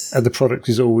 Yes. And the product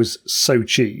is always so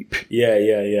cheap.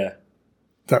 Yeah.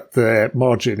 That their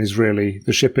margin is really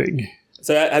the shipping.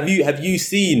 So have you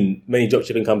seen many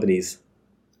dropshipping companies?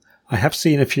 I have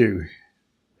seen a few.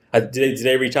 Did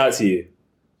they reach out to you?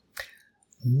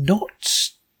 Not...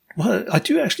 Well, I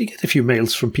do actually get a few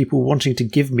mails from people wanting to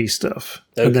give me stuff,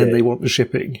 and then they want the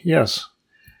shipping. Yes.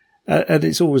 And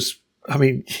it's always... I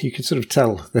mean, you can sort of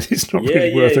tell that it's not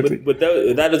really worth it. But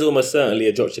that is almost certainly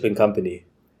a dropshipping company,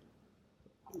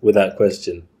 without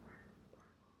question.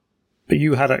 But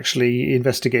you had actually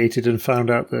investigated and found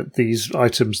out that these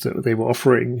items that they were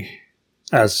offering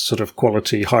as sort of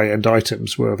quality high-end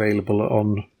items were available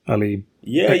on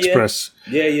AliExpress.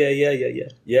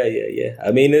 Yeah.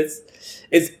 I mean, it's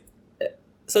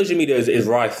social media is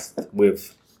rife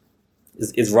with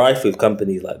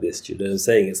companies like this. Do you know what I'm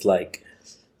saying? It's like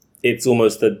it's one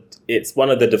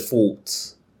of the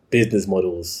default business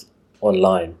models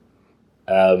online,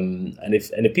 and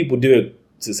if people do it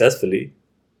successfully.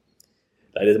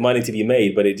 Like there's money to be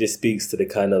made, but it just speaks to the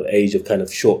kind of age of kind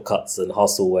of shortcuts and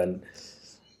hustle, and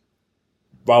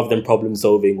rather than problem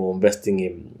solving or investing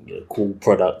in cool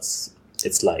products,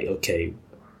 it's like, okay,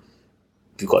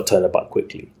 you've got to turn about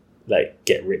quickly, like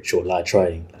get rich or lie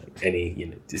trying, like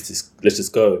let's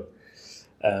just go.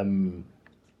 And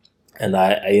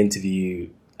I interview,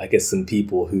 I guess, some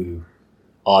people who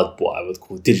are what I would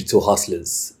call digital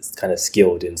hustlers, kind of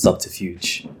skilled in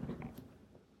subterfuge.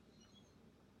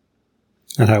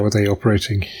 And how were they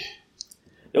operating?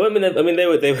 I mean, they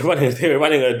were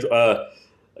running a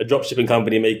dropshipping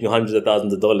company making hundreds of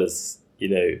thousands of dollars.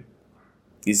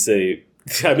 So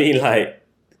I mean, like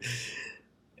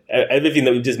everything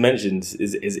that we just mentioned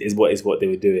is what they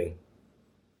were doing.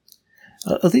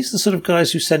 Are these the sort of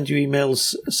guys who send you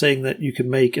emails saying that you can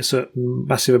make a certain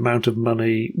massive amount of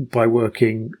money by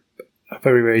working a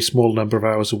very, very small number of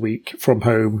hours a week from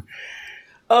home?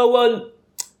 Oh, well.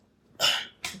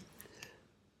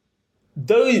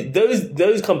 Those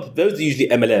are usually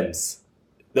MLMs.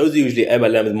 Those are usually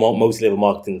MLMs, mostly level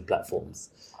marketing platforms.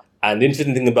 And the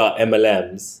interesting thing about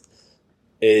MLMs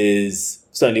is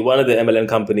certainly one of the MLM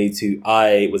companies who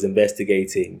I was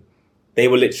investigating, they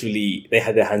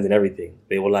had their hands in everything.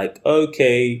 They were like,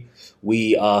 okay,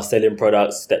 we are selling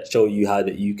products that show you how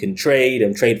that you can trade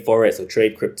and trade Forex or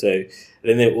trade crypto. And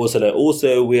then they also like,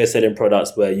 we are selling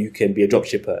products where you can be a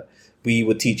dropshipper. We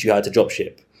will teach you how to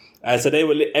dropship. And so they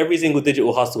were every single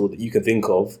digital hustle that you can think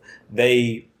of.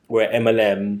 They were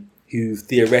MLM who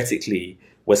theoretically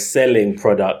were selling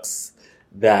products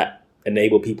that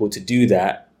enable people to do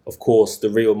that. Of course,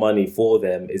 the real money for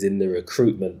them is in the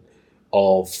recruitment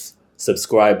of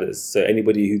subscribers. So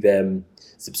anybody who then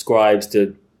subscribes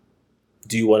to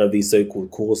do one of these so-called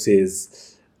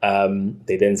courses,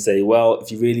 they then say, well,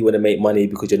 if you really want to make money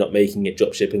because you're not making it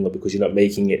dropshipping or because you're not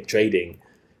making it trading,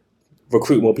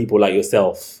 recruit more people like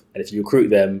yourself. And if you recruit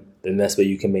them, then that's where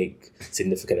you can make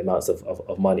significant amounts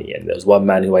of money. And there was one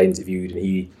man who I interviewed, and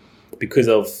he, because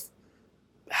of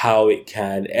how it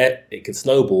can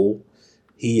snowball,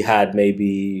 he had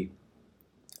maybe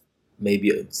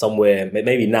somewhere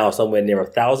near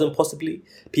 1,000 possibly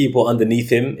people underneath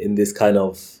him in this kind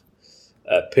of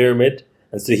pyramid.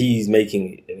 And so he's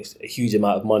making a huge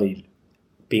amount of money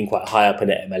being quite high up in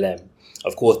the MLM.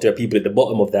 Of course, there are people at the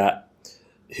bottom of that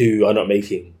who are not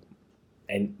making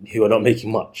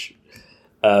much.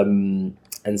 And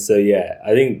so, yeah,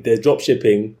 I think there's drop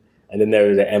shipping, and then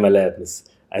there are the MLMs.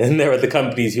 And then there are the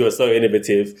companies who are so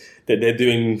innovative that they're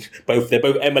both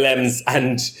MLMs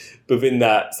and within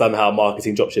that somehow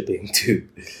marketing drop shipping too.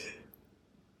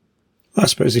 I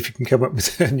suppose if you can come up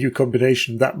with a new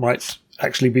combination, that might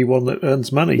actually be one that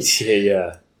earns money.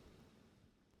 Yeah.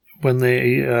 When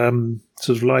they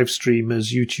sort of live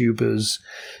streamers, YouTubers,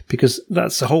 because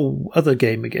that's a whole other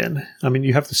game again. I mean,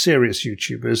 you have the serious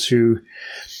YouTubers who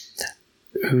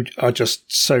are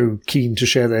just so keen to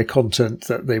share their content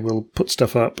that they will put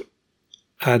stuff up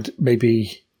and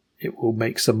maybe it will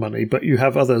make some money. But you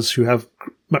have others who have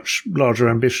much larger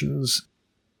ambitions.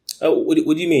 Oh, what do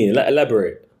you mean?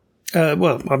 Elaborate.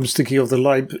 Well, I'm just thinking of the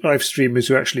live streamers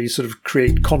who actually sort of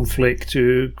create conflict,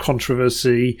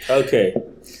 controversy. Okay.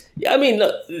 Yeah, I mean,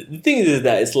 look, the thing is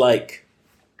that it's like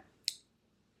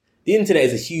the internet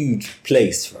is a huge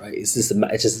place, right? It's just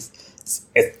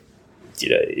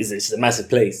it's just a massive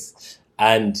place,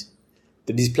 and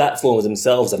these platforms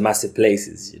themselves are massive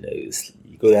places.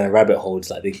 You go down a rabbit hole, it's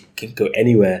like they can go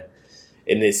anywhere,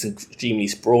 and it's extremely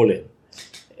sprawling.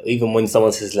 Even when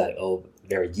someone says like, "Oh,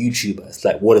 they're a YouTuber," it's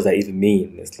like, what does that even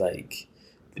mean? It's like,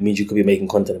 it means you could be making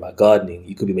content about gardening,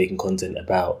 you could be making content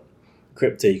about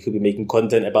crypto, you could be making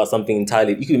content about something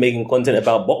entirely, you could be making content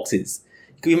about boxes,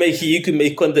 you could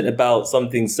make content about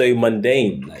something so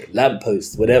mundane like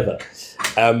lampposts, whatever.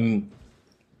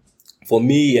 For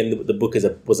me, and the book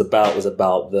was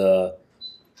about the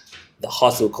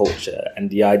hustle culture and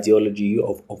the ideology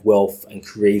of wealth and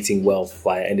creating wealth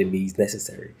via any means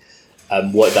necessary.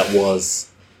 What that was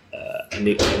an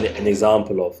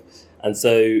example of. And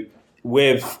so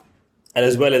and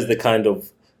as well as the kind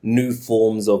of new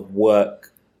forms of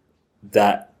work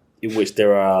in which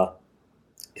there are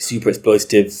super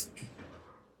exploitative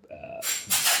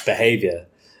behavior,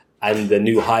 and the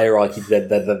new hierarchy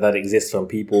that exists from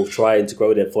people trying to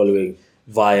grow their following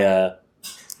via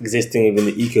existing within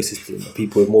the ecosystem of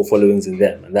people with more followings than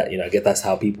them. And that, I guess that's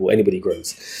how anybody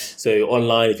grows. So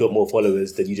online, if you want more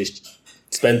followers, then you just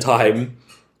spend time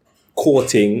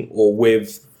courting or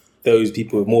with those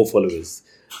people with more followers.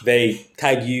 They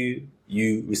tag you,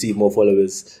 you receive more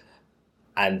followers,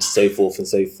 and so forth and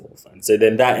so forth. And so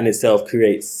then that in itself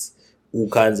creates all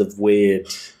kinds of weird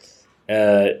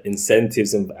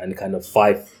incentives and kind of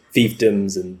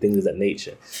fiefdoms and things of that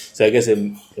nature. So I guess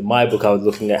in my book, I was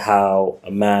looking at how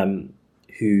a man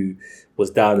who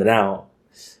was down and out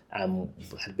and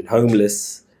had been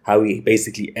homeless, how he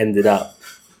basically ended up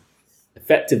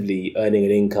effectively earning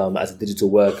an income as a digital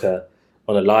worker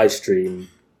on a live stream,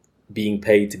 being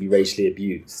paid to be racially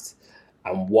abused,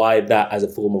 and why that as a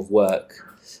form of work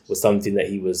was something that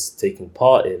he was taking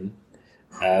part in,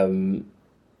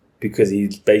 because he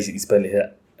basically spent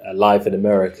a life in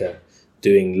America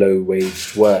doing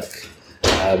low-waged work,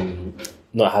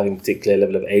 not having a particular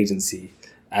level of agency,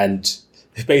 and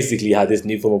basically how this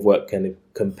new form of work kind of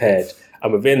compared.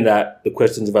 And within that, the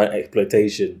questions about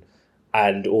exploitation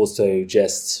and also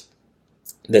just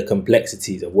the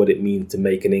complexities of what it means to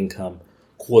make an income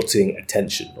courting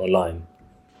attention online.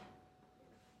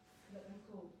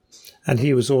 And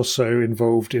he was also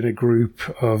involved in a group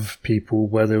of people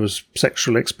where there was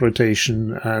sexual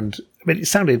exploitation, and I mean, it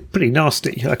sounded pretty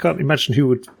nasty. I can't imagine who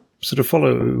would sort of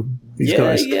follow these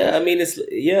guys. Yeah, I mean, it's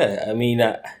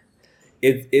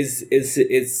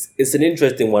an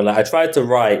interesting one. Like, I tried to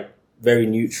write very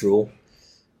neutral.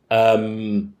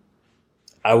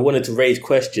 I wanted to raise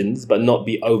questions, but not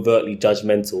be overtly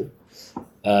judgmental.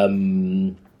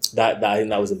 That I think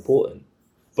that was important.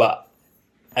 But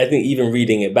I think even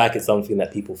reading it back is something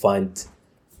that people find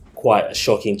quite a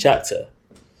shocking chapter.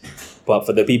 But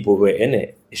for the people who are in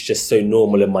it, it's just so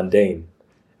normal and mundane.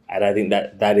 And I think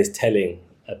that is telling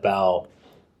about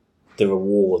the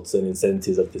rewards and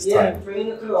incentives of this time. Bring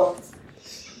the cloth.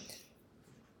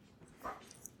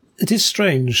 It is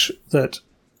strange that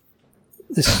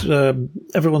this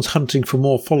everyone's hunting for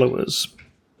more followers,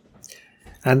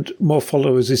 and more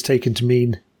followers is taken to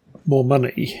mean more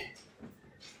money.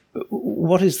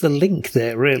 What is the link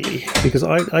there, really? Because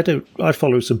I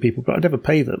follow some people, but I never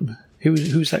pay them.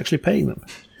 Who's actually paying them?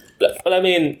 Well, I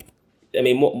mean,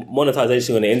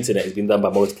 monetization on the internet has been done by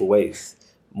multiple ways.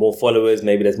 More followers,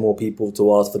 maybe there's more people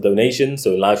to ask for donations.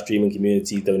 So live streaming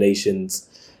community, donations,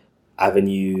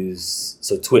 avenues.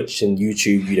 So Twitch and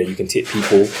YouTube, you can tip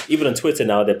people. Even on Twitter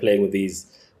now, they're playing with these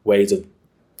ways of,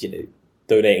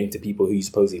 donating to people who you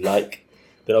supposedly like.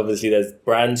 Then obviously there's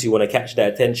brands who want to catch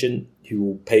their attention, who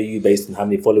will pay you based on how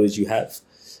many followers you have.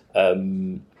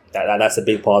 That's a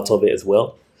big part of it as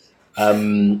well.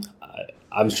 I'm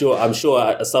sure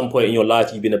at some point in your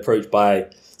life you've been approached by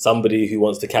somebody who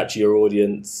wants to capture your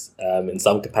audience in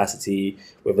some capacity,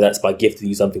 whether that's by gifting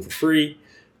you something for free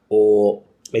or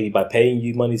maybe by paying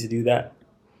you money to do that.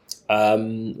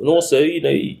 And also,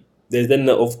 there's then,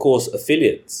 of course,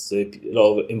 affiliates. So a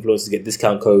lot of influencers get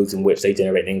discount codes in which they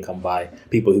generate income by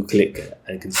people who click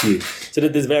and consume. So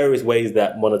that there's various ways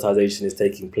that monetization is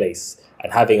taking place.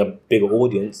 And having a bigger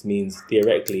audience means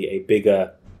theoretically a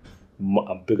bigger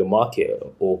market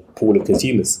or pool of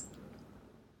consumers.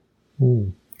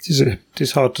 It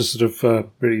is hard to sort of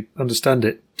really understand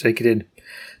it, take it in.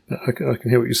 I can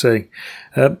hear what you're saying.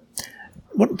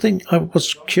 One thing I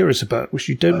was curious about, which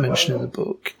you don't mention in the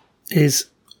book, is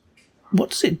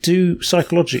what does it do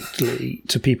psychologically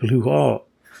to people who are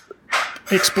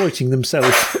exploiting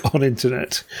themselves on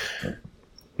internet?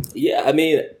 Yeah, I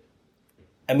mean,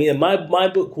 my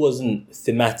book wasn't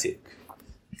thematic,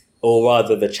 or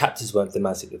rather, the chapters weren't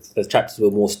thematic. The chapters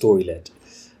were more story led.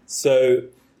 So,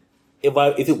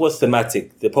 if it was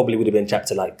thematic, there probably would have been a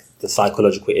chapter like the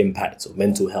psychological impact or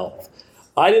mental health.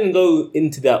 I didn't go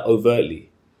into that overtly.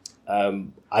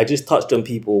 I just touched on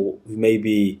people who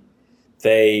maybe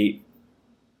they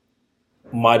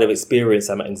might have experienced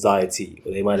some anxiety,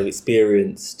 or they might have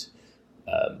experienced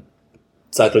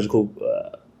psychological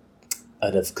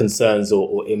kind of concerns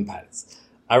or impacts.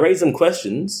 I raised some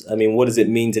questions. I mean, what does it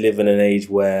mean to live in an age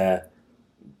where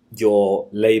your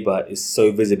labor is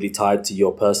so visibly tied to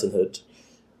your personhood?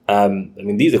 I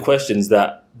mean, these are questions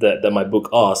that my book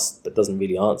asks but doesn't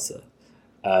really answer.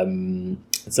 It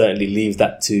certainly leaves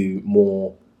that to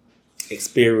more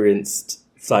experienced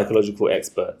psychological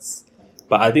experts.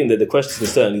 But I think that the question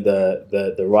is certainly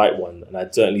the right one. And I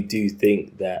certainly do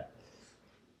think that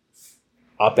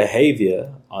our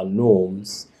behavior, our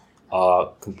norms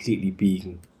are completely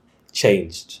being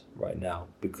changed right now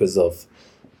because of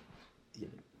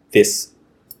this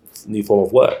new form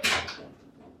of work.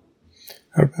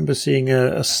 I remember seeing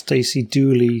a Stacey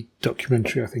Dooley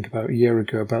documentary, I think about a year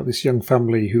ago, about this young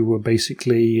family who were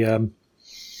basically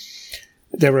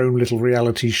their own little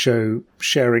reality show,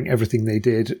 sharing everything they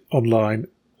did online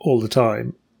all the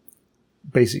time,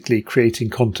 basically creating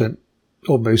content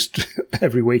almost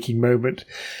every waking moment.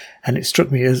 And it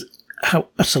struck me as how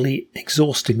utterly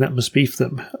exhausting that must be for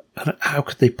them. And how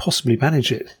could they possibly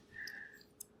manage it?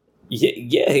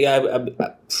 Yeah,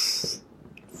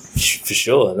 for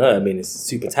sure. No, I mean, it's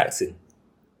super taxing.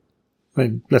 I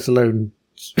mean, let alone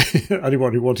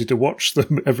anyone who wanted to watch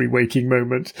them every waking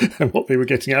moment and what they were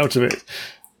getting out of it.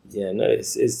 Yeah, no,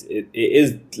 it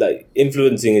is like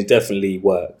influencing is definitely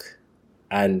work,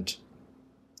 and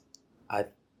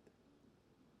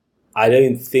I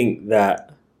don't think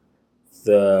that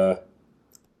the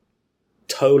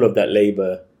toll of that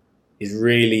labor is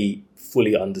really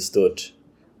fully understood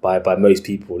by most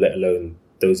people, let alone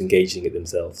those engaging it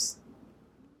themselves.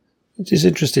 It is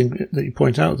interesting that you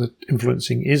point out that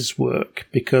influencing is work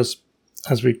because,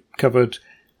 as we covered,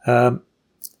 you're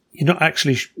not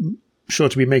actually sure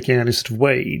to be making any sort of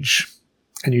wage,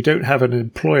 and you don't have an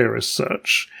employer as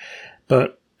such.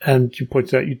 And you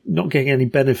pointed out you're not getting any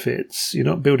benefits, you're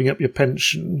not building up your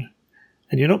pension,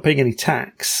 and you're not paying any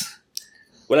tax.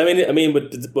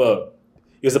 Well,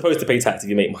 you're supposed to pay tax if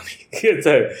you make money.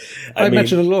 So, I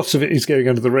imagine a lot of it is going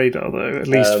under the radar, though, at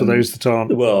least for those that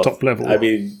aren't top level. I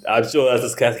mean, I'm sure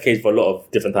that's the case for a lot of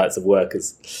different types of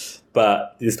workers,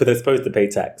 but they're supposed to pay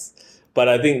tax. But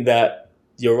I think that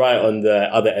you're right on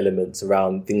the other elements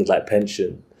around things like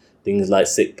pension, things like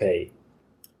sick pay.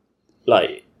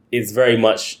 Like, it's very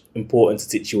much important to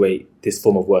situate this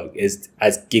form of work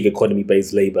as gig economy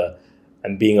based labor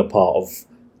and being a part of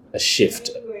a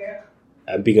shift.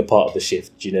 And being a part of the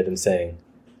shift, do you know what I'm saying?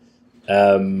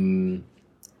 And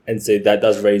so that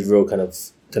does raise real kind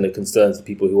of concerns to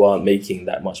people who aren't making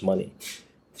that much money.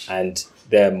 And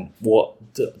then what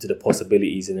do the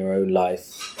possibilities in their own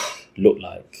life look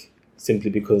like?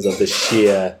 Simply because of the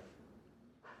sheer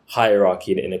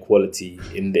hierarchy and inequality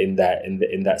in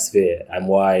that sphere, and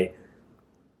why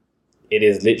it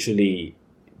is literally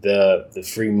the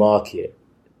free market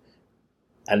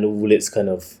and all its kind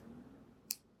of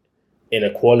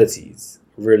inequalities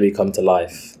really come to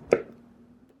life.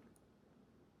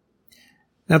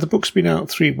 Now, the book's been out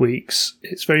 3 weeks.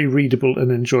 It's very readable and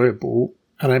enjoyable,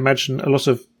 and I imagine a lot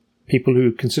of people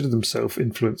who consider themselves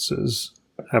influencers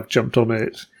have jumped on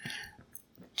it.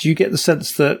 Do you get the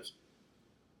sense that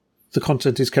the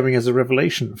content is coming as a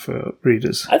revelation for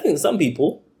readers? I think some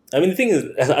people. I mean, the thing is,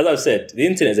 as I've said, the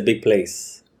internet is a big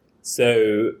place.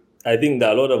 So I think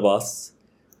that a lot of us,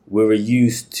 we're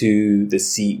used to the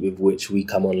seat with which we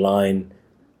come online,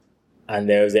 and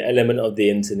there is an element of the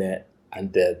internet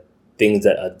and the things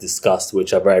that are discussed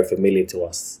which are very familiar to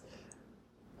us.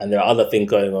 And there are other things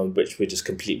going on which we're just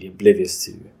completely oblivious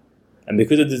to. And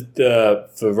because of the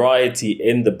variety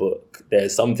in the book,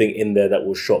 there's something in there that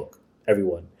will shock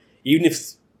everyone. Even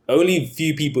if only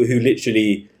few people who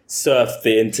literally surf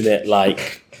the internet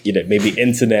like, maybe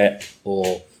internet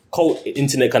or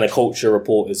internet kind of culture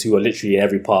reporters who are literally in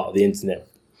every part of the internet,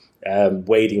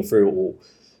 wading through it all.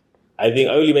 I think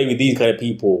only maybe these kind of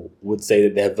people would say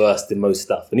that they're versed in most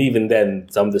stuff. And even then,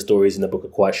 some of the stories in the book are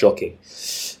quite shocking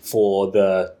for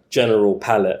the general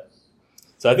palate.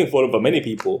 So I think for many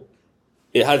people,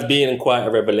 it has been quite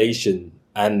a revelation,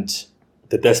 and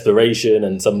the desperation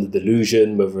and some of the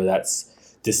delusion, whether that's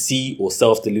deceit or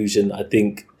self-delusion, I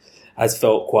think has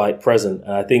felt quite present.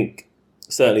 And I think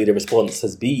certainly the response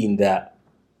has been that,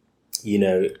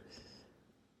 it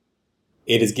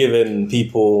has given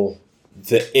people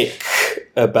the ick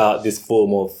about this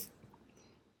form of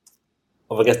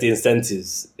I guess the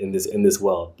incentives in this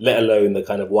world, let alone the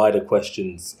kind of wider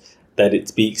questions that it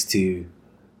speaks to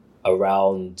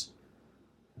around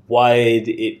why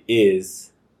it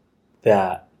is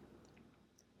that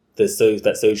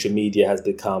that social media has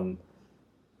become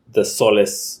the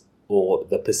solace or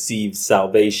the perceived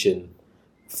salvation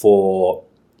for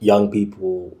young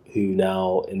people who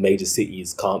now in major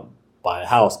cities can't buy a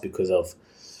house because of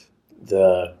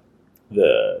the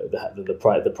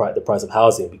price of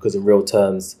housing, because in real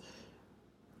terms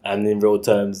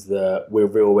the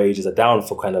real wages are down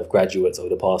for kind of graduates over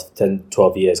the past 10,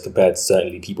 12 years compared to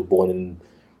certainly people born in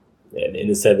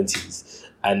the 70s.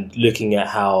 And looking at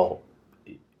how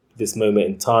this moment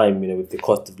in time, with the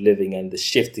cost of living and the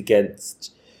shift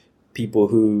against people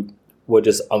who were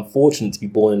just unfortunate to be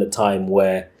born in a time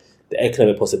where the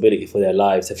economic possibility for their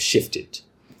lives have shifted.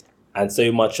 And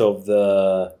so much of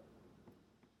the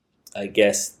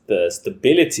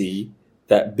stability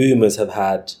that boomers have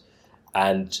had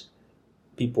and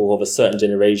people of a certain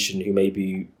generation who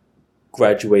maybe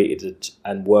graduated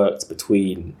and worked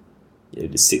between the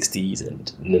 60s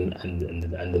and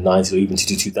the 90s or even to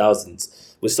the 2000s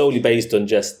was solely based on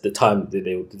just the time that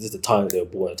they were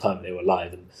born, the time they were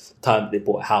alive, and the time that they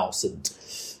bought a house, and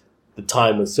the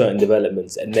time when certain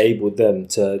developments enabled them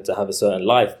to have a certain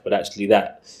life. But actually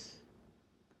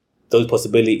those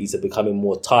possibilities are becoming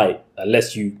more tight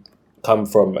unless you come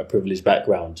from a privileged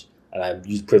background, and I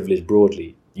use privilege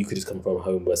broadly. You could just come from a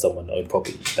home where someone owned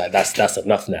property. That's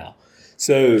enough now.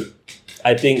 So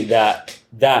I think that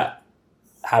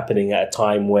happening at a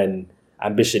time when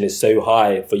ambition is so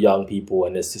high for young people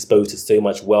and is exposed to so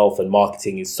much wealth and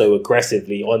marketing is so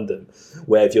aggressively on them,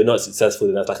 where if you're not successful,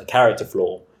 then that's like a character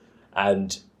flaw.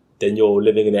 And then you're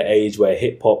living in an age where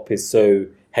hip hop is so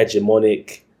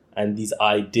hegemonic and these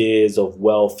ideas of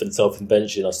wealth and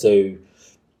self-invention are so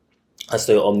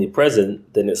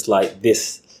omnipresent, then it's like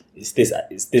it's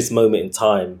this moment in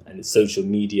time and it's social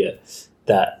media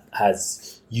that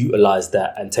has utilized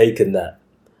that and taken that,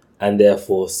 and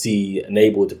therefore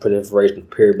enabled the proliferation of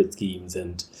pyramid schemes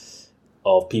and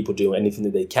of people doing anything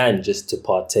that they can just to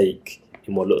partake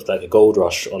in what looks like a gold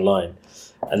rush online.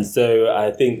 And so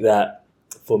I think that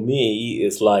for me,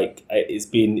 it's like it's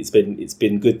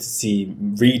been good to see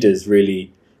readers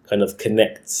really kind of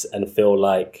connect and feel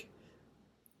like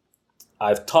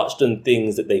I've touched on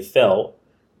things that they felt,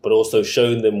 but also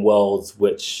shown them worlds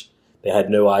which they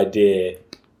had no idea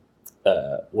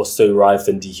was so rife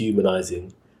and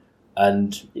dehumanizing.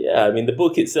 And yeah, I mean, the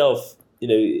book itself, it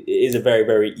is a very,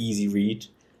 very easy read.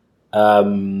 A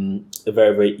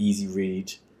very, very easy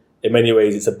read. In many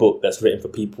ways, it's a book that's written for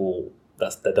people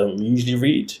that don't usually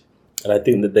read. And I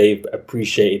think that they've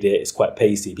appreciated it. It's quite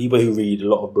pacey. People who read a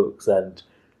lot of books and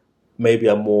maybe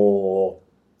are more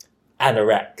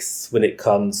anoraks when it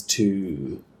comes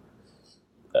to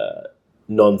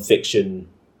non-fiction,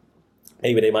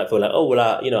 maybe they might feel like, oh, well,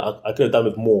 I could have done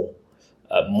with more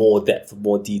depth,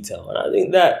 more detail. And I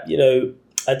think that,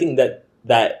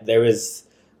 that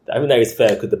is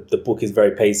fair, because the book is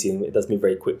very pacey and it does move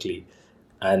very quickly.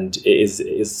 And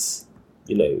it's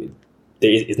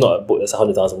not a book that's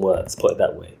 100,000 words, put it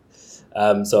that way.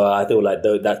 So I feel like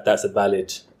that's a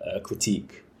valid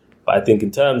critique. But I think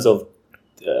in terms of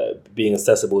being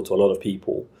accessible to a lot of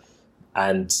people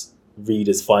and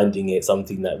readers finding it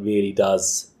something that really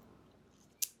does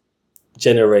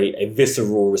generate a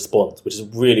visceral response, which is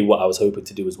really what I was hoping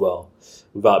to do as well,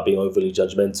 without being overly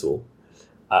judgmental,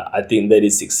 I think that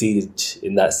it succeeded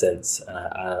in that sense.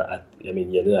 I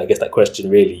guess that question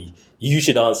really you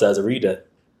should answer as a reader.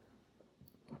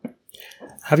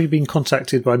 Have you been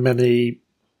contacted by many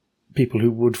people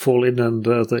who would fall in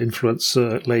under the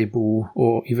influencer label,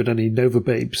 or even any Nova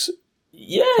babes?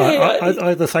 Yeah.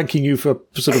 Either thanking you for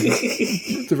sort of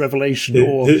the revelation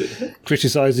or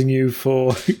criticising you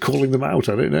for calling them out.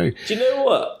 I don't know. Do you know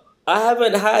what? I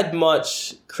haven't had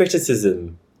much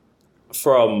criticism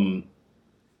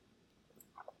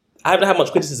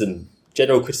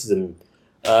general criticism.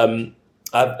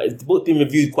 the book's been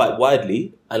reviewed quite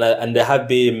widely, and there have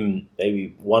been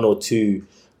maybe one or two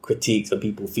critiques of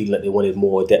people feeling like they wanted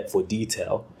more depth or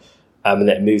detail, and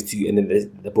then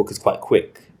the book is quite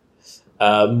quick.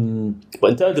 But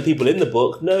in terms of people in the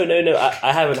book, no,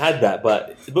 I haven't had that.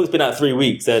 But the book's been out 3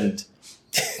 weeks, and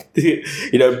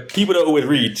people don't always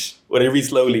read, or they read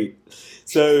slowly.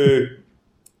 So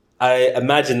I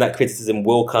imagine that criticism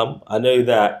will come. I know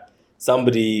that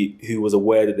somebody who was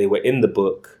aware that they were in the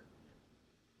book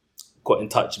got in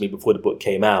touch with me before the book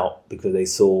came out because they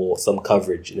saw some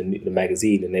coverage in the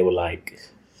magazine, and they were like,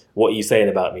 "What are you saying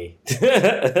about me?"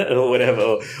 or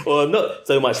whatever, or not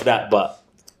so much that, but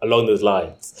along those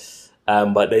lines.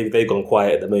 But they've gone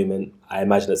quiet at the moment. I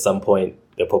imagine at some point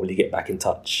they'll probably get back in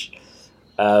touch.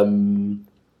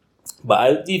 But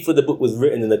I do feel the book was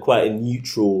written in quite a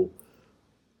neutral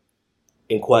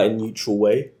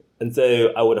way. And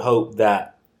so I would hope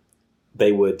that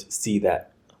they would see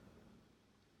that.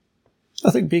 I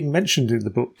think being mentioned in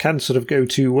the book can sort of go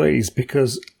two ways,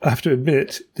 because I have to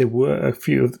admit there were a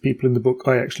few of the people in the book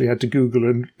I actually had to Google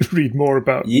and read more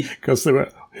about, because they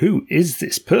were, who is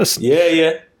this person?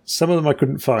 Yeah. Some of them I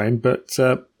couldn't find, but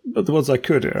the ones I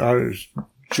could, I was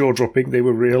jaw-dropping. They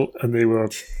were real, and they were,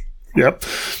 yep.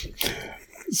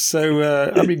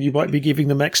 So, you might be giving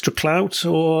them extra clout,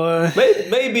 or...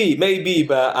 Maybe,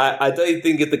 but I don't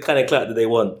think it's the kind of clout that they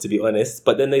want, to be honest.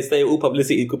 But then they say all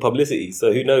publicity is good publicity,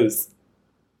 so who knows?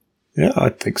 Yeah, I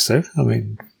think so.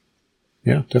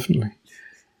 Yeah, definitely.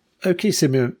 Okay,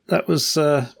 Simeon, that was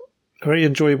a very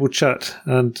enjoyable chat,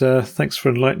 and thanks for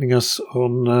enlightening us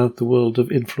on the world of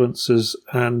influencers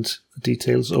and the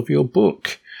details of your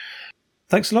book.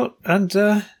 Thanks a lot, and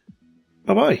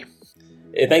bye-bye.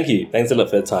 Thank you. Thanks a lot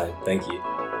for the time. Thank you.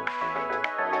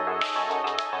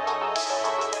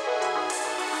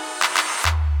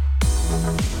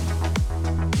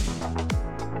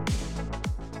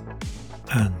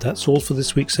 And that's all for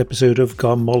this week's episode of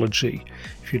Garmology.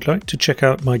 If you'd like to check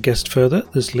out my guest further,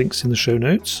 there's links in the show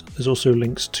notes. There's also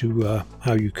links to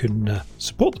how you can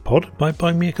support the pod by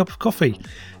buying me a cup of coffee,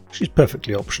 which is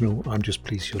perfectly optional. I'm just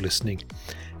pleased you're listening.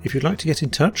 If you'd like to get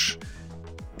in touch,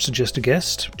 suggest a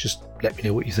guest, just let me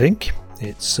know what you think.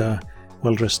 It's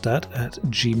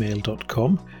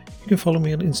welldresseddad@gmail.com. You can follow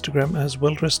me on Instagram as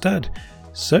welldresseddad.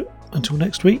 So, until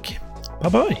next week,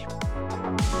 bye-bye.